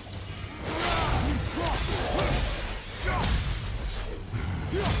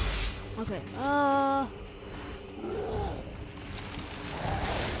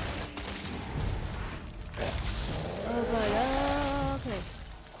god, okay.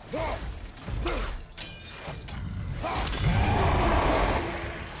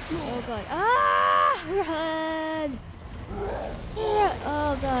 Oh god, run!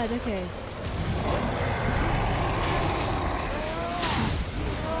 Oh god, okay.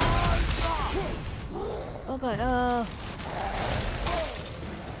 Oh god,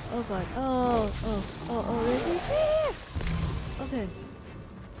 oh god, this is here! Okay.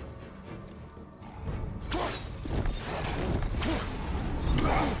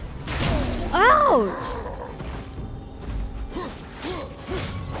 Ouch!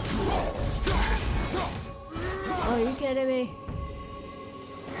 Oh, you kidding me?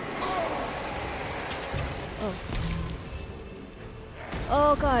 Oh.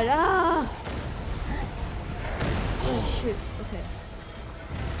 Oh god, Oh shoot, okay.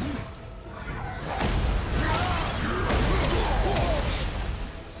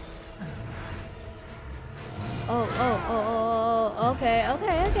 Oh, okay, I'll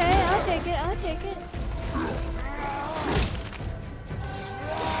take it.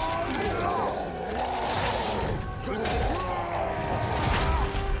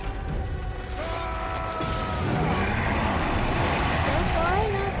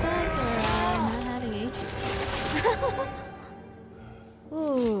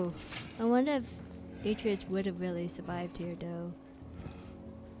 Ooh, I wonder if Atreus would have really survived here, though.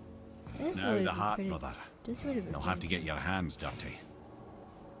 Now the heart, brother. You'll have to get your hands dirty.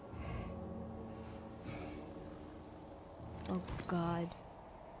 Oh god,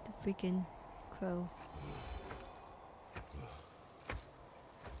 the freaking crow.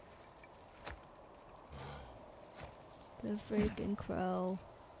 The freaking crow.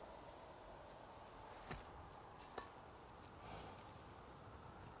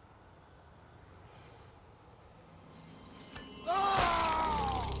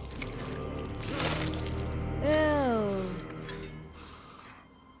 Ew.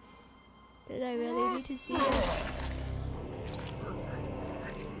 Did I really need to see it?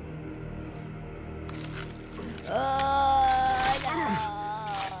 Oh no!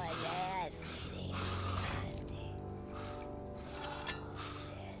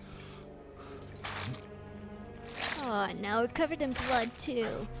 Oh, now we're covered in blood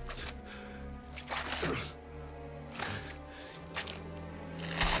too.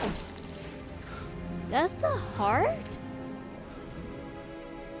 That's the heart?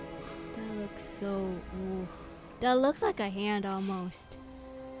 That looks so... Ooh. That looks like a hand almost.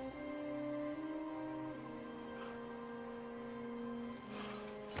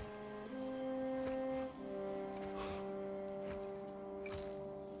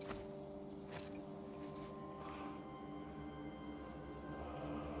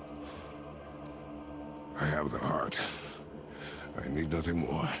 I have the heart. I need nothing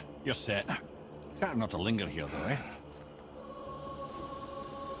more. You're set. Better not to linger here, though, eh?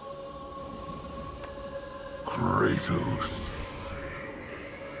 Kratos.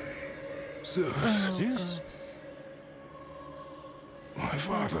 Zeus. Zeus? My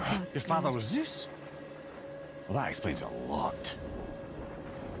father. Your father was Zeus? Well, that explains a lot.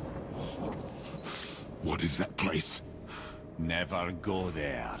 What is that place? Never go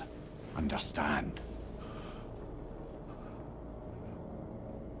there. Understand?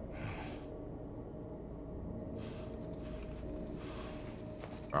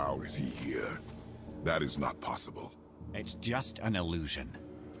 How is he here? That is not possible. It's just an illusion.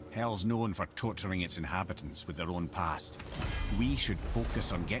 Hell's known for torturing its inhabitants with their own past. We should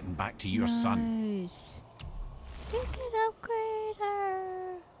focus on getting back to your son. Nice. You can upgrade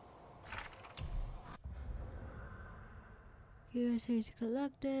her. USA's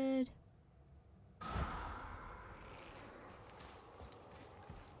collected.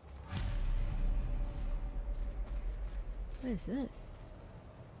 What is this?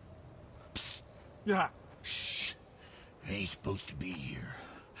 Yeah. Shh. I ain't supposed to be here.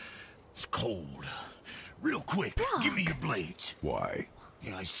 It's cold. Real quick, give me your blades. Why?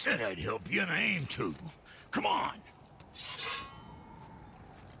 Yeah, I said I'd help you, and I aim to. Come on.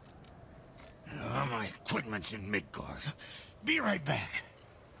 My equipment's in Midgard. Be right back.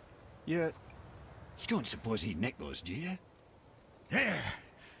 You don't suppose he'd nick those, do you? There.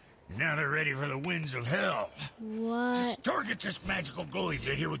 Now they're ready for the winds of hell. What? Just target this magical glowy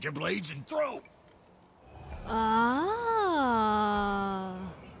bit here with your blades and throw. Ah.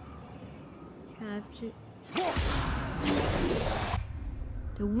 Capture.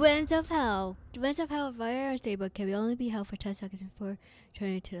 The winds of hell. The winds of hell are very unstable. Can only be held for 10 seconds before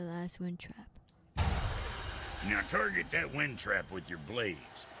turning to the last wind trap. Now target that wind trap with your blades.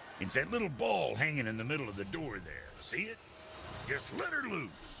 It's that little ball hanging in the middle of the door there. See it? Just let her loose.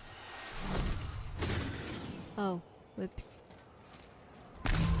 Oh, whoops.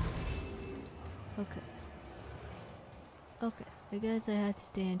 Okay. Okay, I guess I have to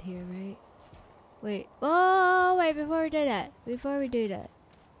stand here, right? Wait. Oh, wait, before we do that. Before we do that.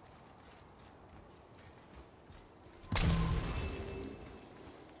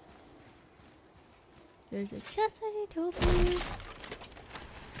 There's a chest I need to open.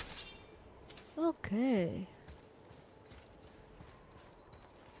 Okay.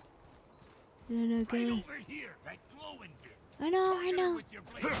 Then Right again. over here, that glowing bit. I know. With your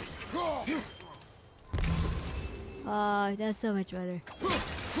blades. Oh, that's so much better.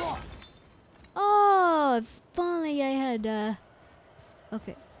 Oh, if only I had,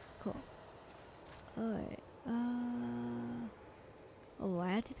 okay, cool. Alright, oh,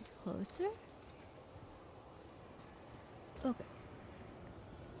 I have to be closer? Okay.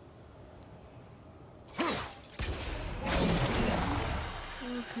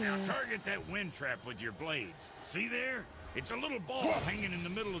 Now Okay. target that wind trap with your blades. See there? It's a little ball hanging in the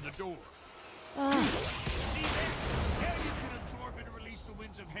middle of the door. Oh, See there? Now you can absorb and release the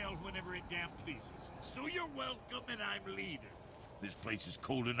winds of hell whenever it damn pleases. So you're welcome and I'm leaving. This place is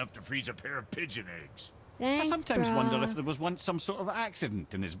cold enough to freeze a pair of pigeon eggs. thanks, I sometimes brah. wonder if there was once some sort of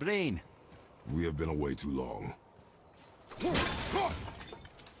accident in his brain. We have been away too long.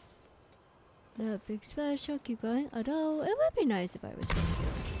 Nothing special, keep going. Although, it would be nice if I was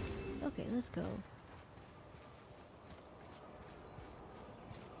here. Okay, let's go.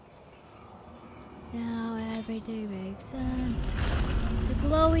 Now everything makes sense. The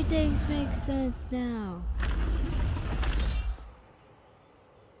glowy things make sense now.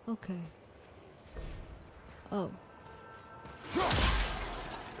 Okay. Oh.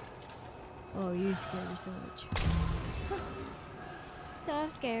 Oh, you scared me so much.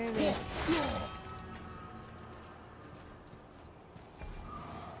 Stop scaring me.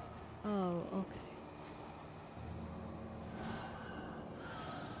 Oh, okay.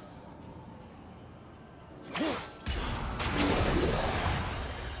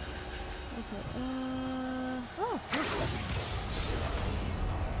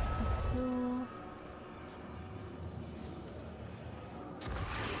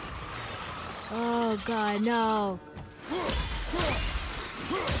 Oh god, no.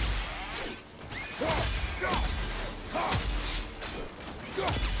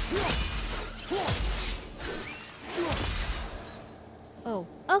 Oh,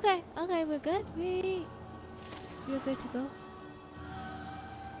 okay, okay, we're good. We're good to go.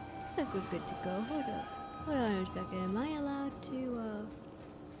 Looks like we're good to go. Hold up. Hold on a second. Am I allowed to,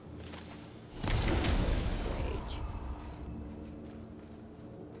 rage?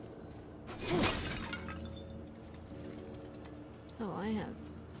 Oh, I have.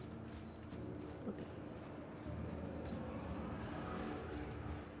 Okay.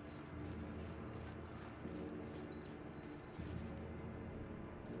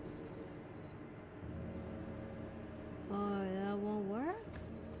 Oh, that won't work?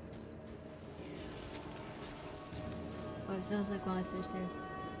 Oh, it sounds like monsters here.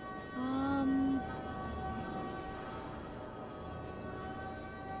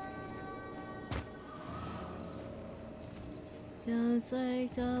 Sounds like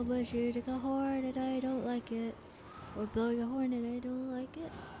someone shooting a horn and I don't like it. Or blowing a horn and I don't like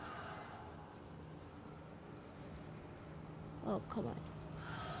it. Oh, come on.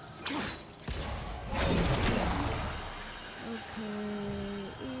 Okay.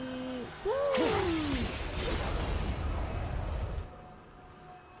 Woo!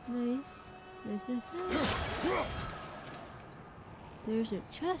 Nice. Nice, nice, nice. There's a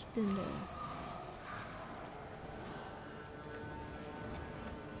chest in there.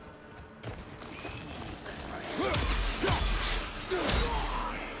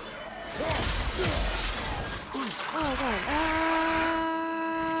 Oh god. Ah!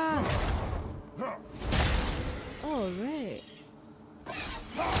 Oh right.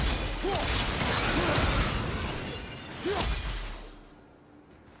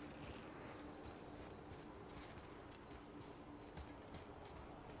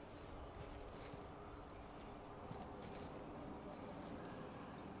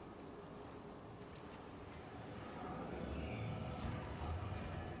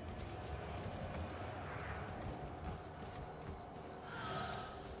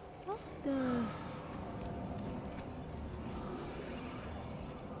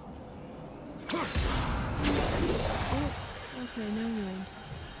 Okay, never mind.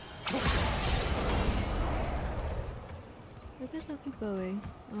 I guess I'll keep going.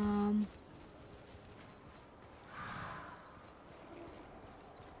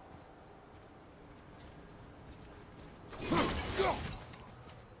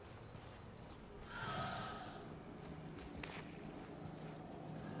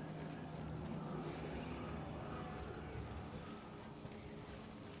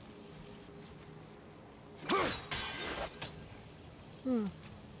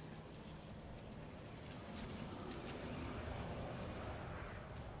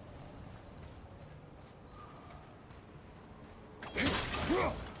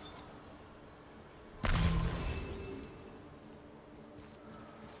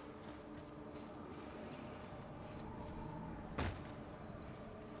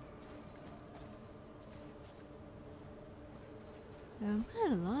 I'm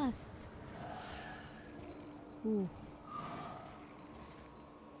kind of lost. Ooh.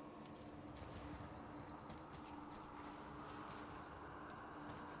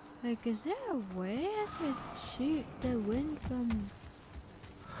 Like, is there a way I could shoot the wind from...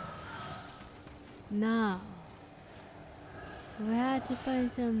 No. We had to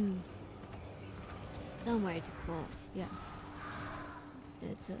find somewhere to pull. Yeah.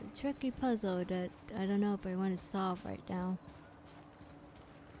 It's a tricky puzzle that I don't know if I want to solve right now.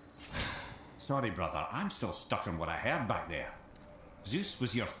 Sorry, brother. I'm still stuck on what I heard back there. Zeus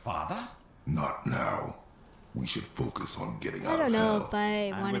was your father? Not now. We should focus on getting I out don't of know hell. if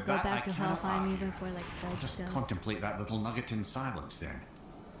I want to with go that, back I to cannot Helheim argue. even for like side Just stuff. contemplate that little nugget in silence then.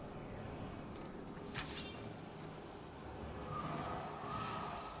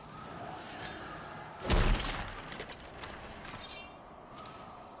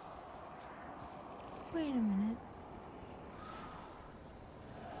 Wait a minute.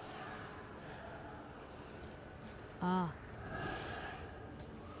 Ah.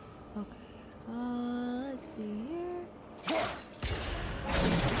 Okay. Let's see here.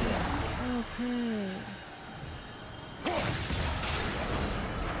 Okay.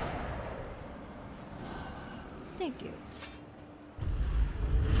 Thank you.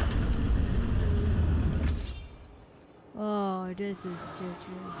 Oh, this is just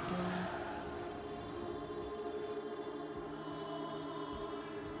really scary.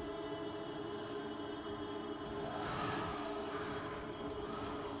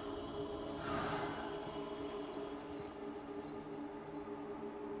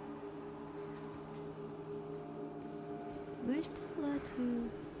 We're still allowed to...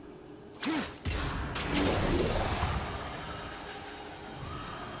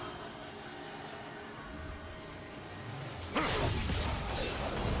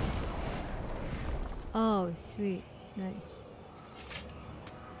 Oh, sweet. Nice.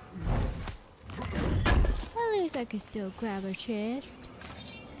 At least I can still grab a chest.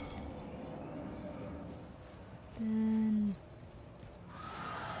 Then...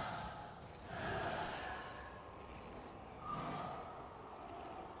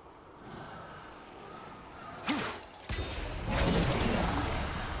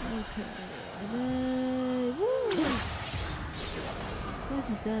 Okay, then... Woo! What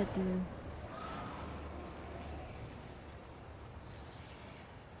does that do?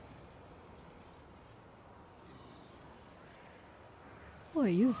 Who are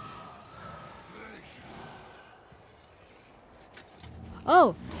you?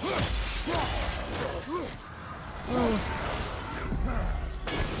 Oh!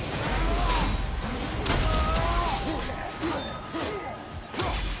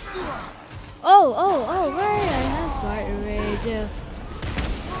 Oh. Oh, right, I have Spartan Rage.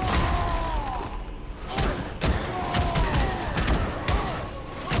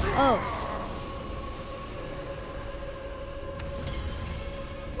 Oh.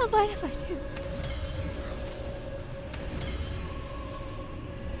 What if I do?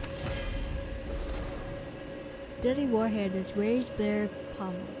 Deadly Warhead is Rage Bear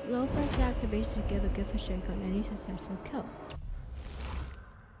Pommel. Low price activation to give a gift strike on any successful kill.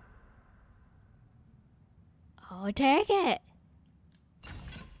 I'll take it!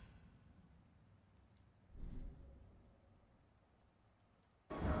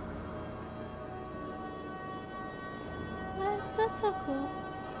 That's so cool.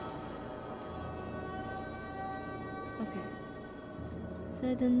 Okay.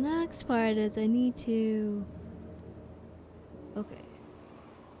 So the next part is I need to... Okay.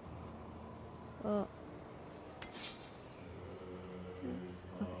 Oh.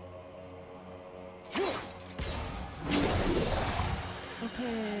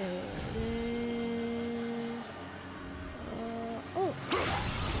 Okay.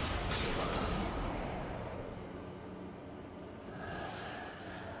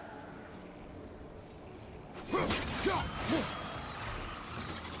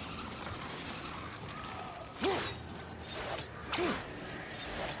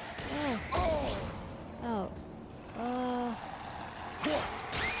 Oh.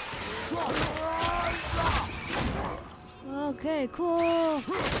 Okay, cool.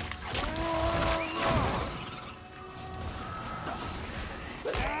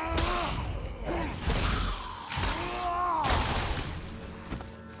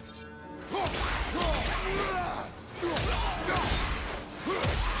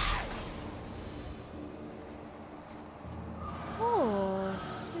 Oh,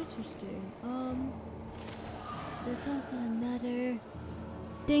 interesting. There's also another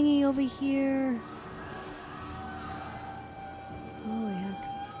thingy over here. Holy heck.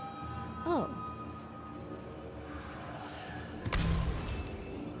 Oh.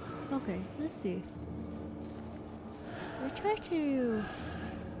 Okay, let's see. We'll try to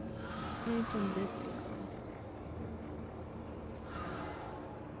aim from this angle.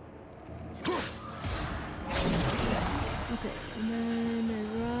 Okay, and then I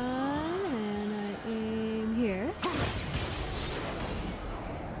run and I aim here.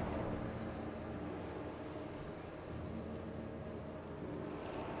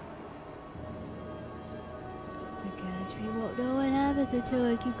 I guess we won't know what happens until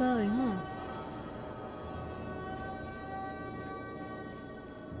I keep going, huh?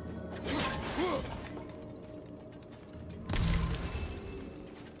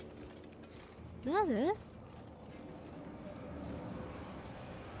 Is that it?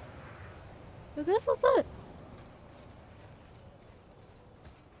 I guess that's it.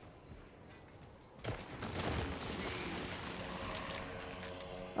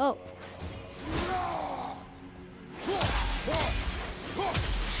 Oh.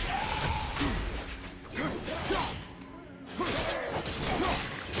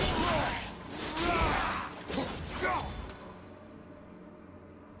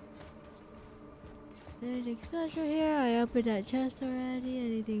 Anything special here? I opened that chest already.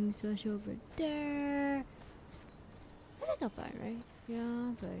 Anything special over there? I think I'm fine, right? Yeah,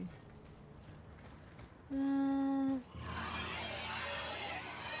 I'm fine.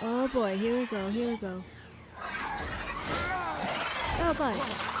 Oh boy, here we go, here we go. Oh god.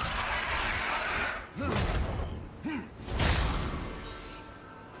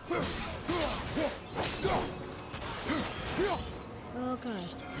 Oh god.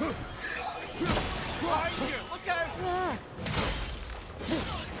 Look out! Ah.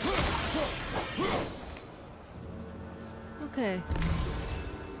 Okay.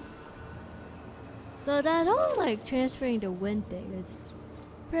 So that whole like transferring the wind thing is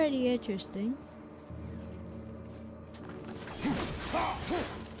pretty interesting.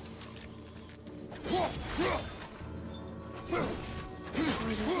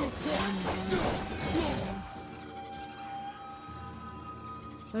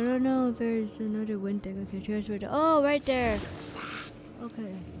 I don't know if there's another wind thing I can transfer to. Oh, right there.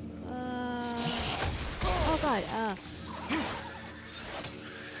 Okay. Oh god.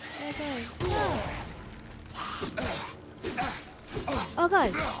 Okay. Oh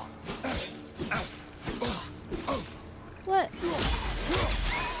god. What?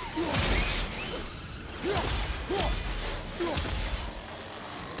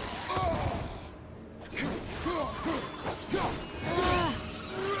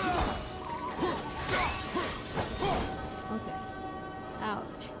 Okay. Ouch.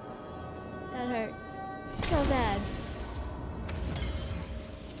 That hurts. So bad.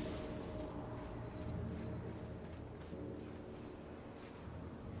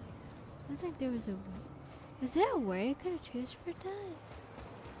 I think there was a... Is there a way I could have transferred that?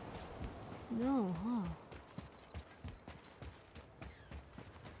 No, huh?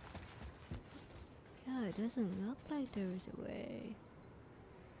 Yeah, it doesn't look like there was a way.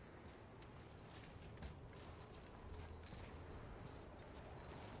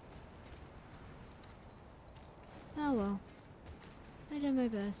 Oh well. I did my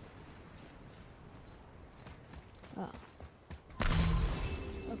best. Oh.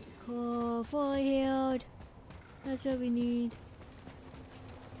 Okay, cool. Fully healed. That's what we need.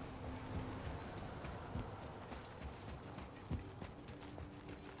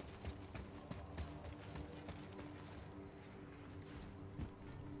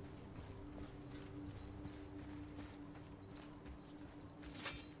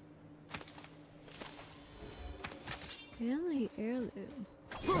 Family heirloom.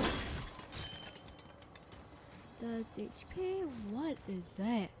 That's HP. What is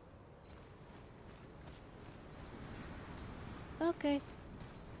that? Okay.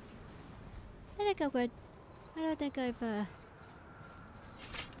 I think I'm good. I don't think I've found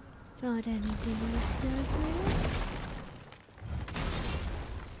anything else down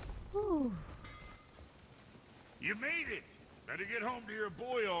here. Ooh. You made it! Better get home to your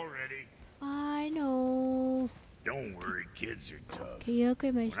boy already. I know. Don't worry, kids are tough. Can you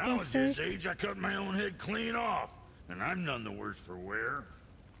upgrade my When I stuff was first? his age, I cut my own head clean off. And I'm none the worse for wear.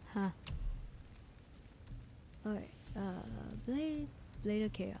 Huh. Alright, Blade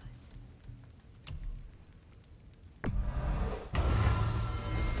of Chaos.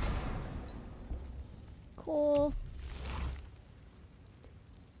 Cool.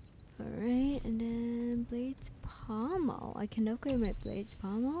 Alright, and then Blades Pommel. I can upgrade my Blades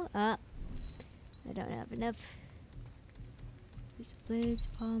Pommel. I don't have enough. There's Blades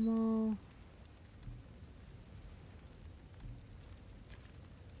Pommel.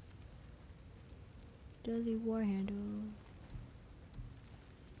 Deadly War Handle.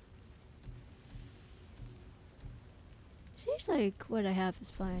 Seems like what I have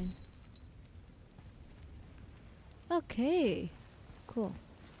is fine. Okay. Cool.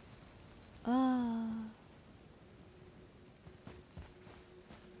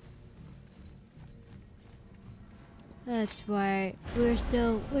 That's right. We're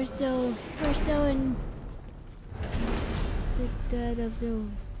still in the dead of the...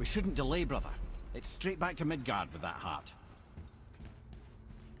 We shouldn't delay, brother. It's straight back to Midgard with that heart.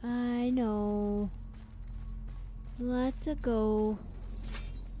 I know. Let's go.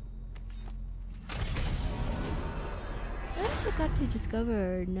 I forgot to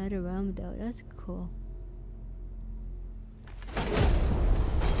discover another realm though. That's cool.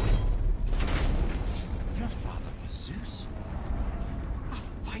 Your father was Zeus? I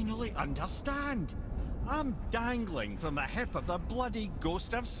finally understand. I'm dangling from the hip of the bloody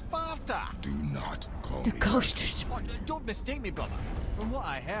ghost of Sparta. Do not call The me ghost that. is... Oh, don't mistake me, brother. From what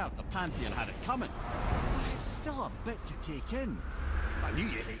I heard, the Pantheon had it coming. It's still a bit to take in. I knew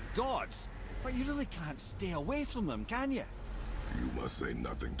you hate gods, but you really can't stay away from them, can you? You must say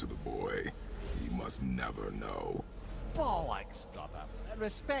nothing to the boy. He must never know. Bollocks, brother.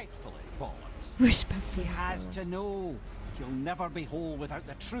 Respectfully, bollocks. Respect. He has to know. He'll never be whole without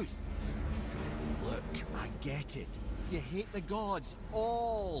the truth. Look, I get it. You hate the gods,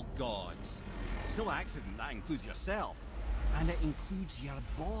 all gods. It's no accident that includes yourself. And it includes your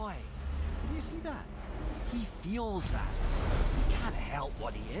boy. Do you see that? He feels that. He can't help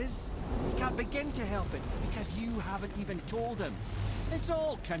what he is. He can't begin to help it because you haven't even told him. It's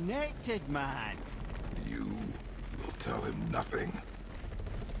all connected, man. You will tell him nothing.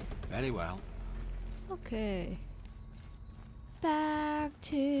 Very well. Okay. Back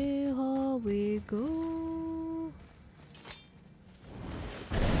to home we go.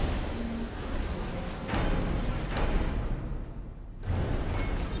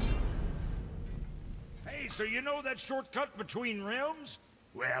 Hey, so you know that shortcut between realms?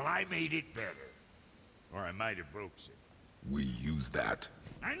 Well, I made it better. Or I might have broke it. We use that.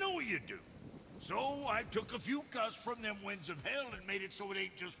 I know you do. So I took a few cuss from them winds of hell and made it so it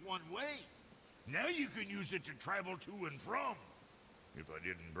ain't just one way. Now you can use it to travel to and from. If I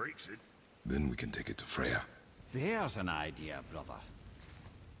didn't break it. Then we can take it to Freya. There's an idea, brother.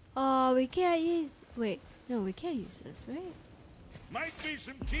 Oh, we can't use... Wait, no, we can't use this, right? Might be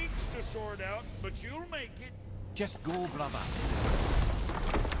some kinks to sort out, but you'll make it. Just go, brother.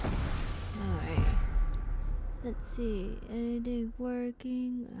 Alright. Let's see. Anything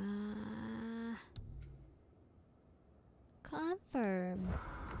working? Confirm.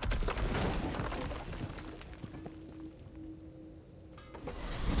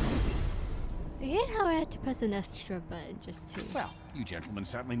 I hate how I had to press an extra button just to... Well, you gentlemen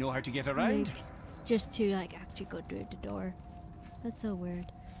certainly know how to get around. like, just to, like, actually go through the door. That's so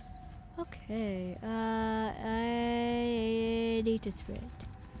weird. Okay, I need to sprint.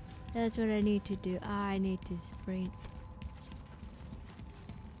 That's what I need to do. I need to sprint.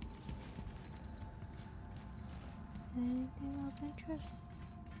 Anything of interest?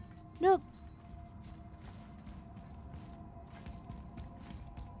 Nope.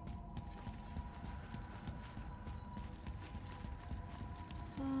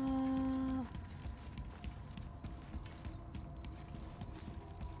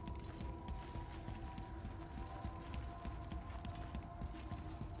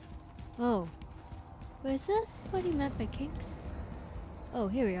 Oh. What is this? What do you meant by kinks? Oh,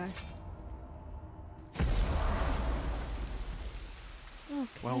 here we are.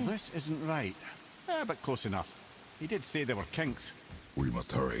 Okay. Well, this isn't right. But close enough. He did say there were kinks. We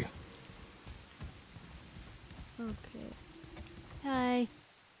must hurry. Okay. Hi.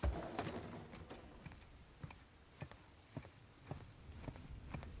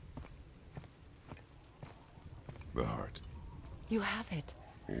 The heart. You have it.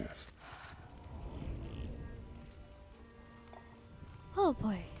 Yes. Oh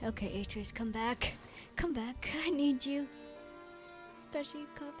boy. Okay, Atreus, come back. Come back. I need you. Especially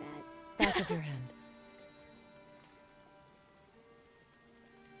combat. Back of your hand.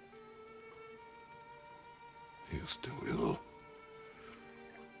 He is still ill.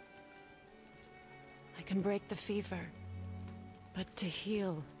 I can break the fever. But to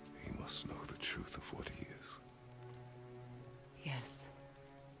heal... He must know the truth of what he is. Yes.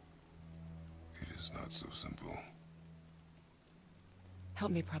 It is not so simple.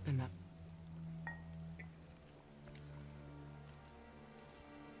 Help me prop him up.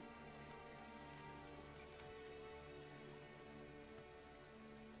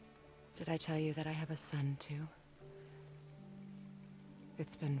 Did I tell you that I have a son, too?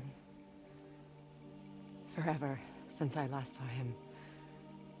 It's been... forever since I last saw him.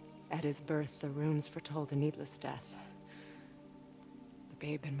 At his birth, the runes foretold a needless death. The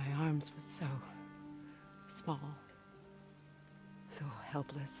babe in my arms was so... small. So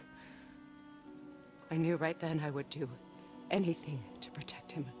helpless. I knew right then I would do anything to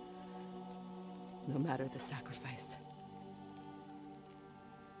protect him. No matter the sacrifice.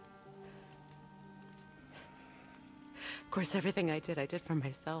 Of course, everything I did for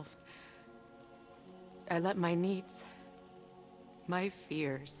myself. I let my needs, my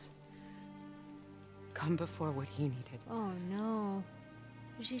fears, come before what he needed. Oh no.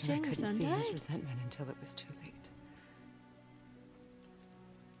 Is she And I saying her couldn't son see his died? resentment until it was too late.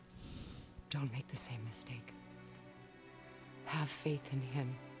 Don't make the same mistake. Have faith in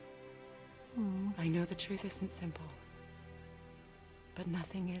him. Oh. I know the truth isn't simple, but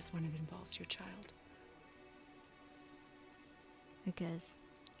nothing is when it involves your child. I guess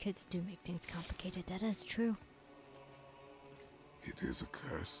kids do make things complicated. That is true. It is a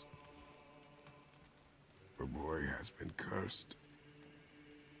curse. The boy has been cursed.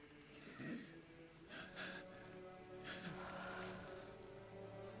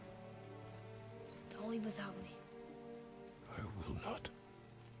 Don't leave without me. I will not.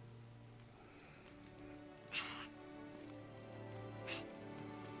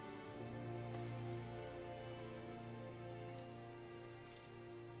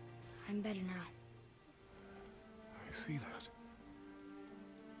 I'm better now. I see that.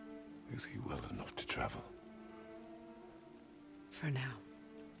 Is he well enough to travel? For now.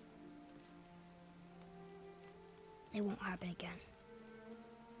 It won't happen again.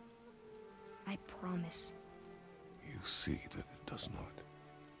 I promise. You see that it does not.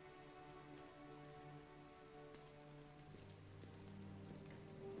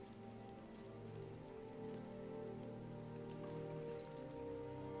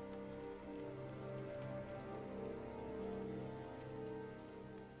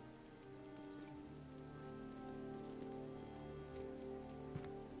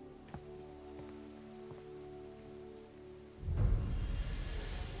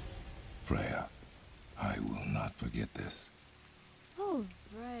 Freya, I will not forget this. Oh,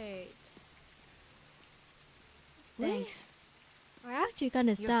 right. Thanks. We're actually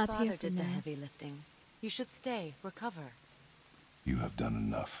gonna Your stop father here for did the now. heavy lifting. You should stay, recover. You have done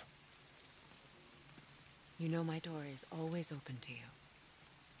enough. You know my door is always open to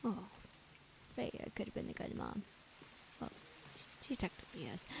you. Oh, Freya could have been a good mom. Well, she technically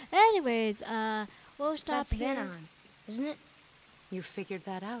is. Anyways, we'll stop That's here. Vanaheim, isn't it? You figured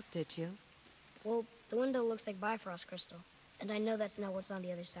that out, did you? Well, the window looks like Bifrost crystal, and I know that's not what's on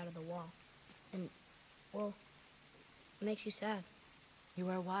the other side of the wall. And, well, it makes you sad. You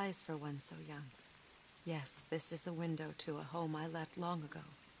are wise for one so young. Yes, this is a window to a home I left long ago.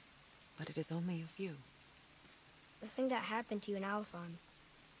 But it is only of you. The thing that happened to you in Alfheim,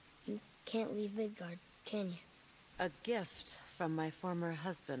 you can't leave Midgard, can you? A gift from my former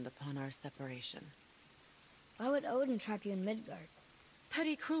husband upon our separation. Why would Odin trap you in Midgard?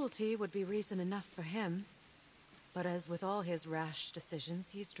 Petty cruelty would be reason enough for him. But as with all his rash decisions,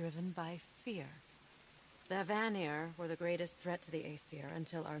 he's driven by fear. The Vanir were the greatest threat to the Aesir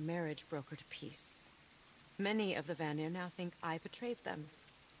until our marriage broke her to peace. Many of the Vanir now think I betrayed them.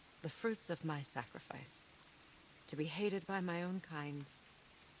 The fruits of my sacrifice. To be hated by my own kind.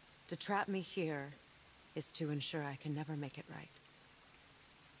 To trap me here is to ensure I can never make it right.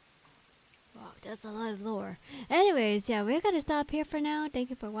 Wow, that's a lot of lore. Anyways, yeah, we're gonna stop here for now. Thank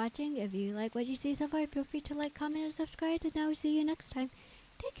you for watching. If you like what you see so far, feel free to like, comment, and subscribe. And I will see you next time.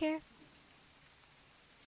 Take care.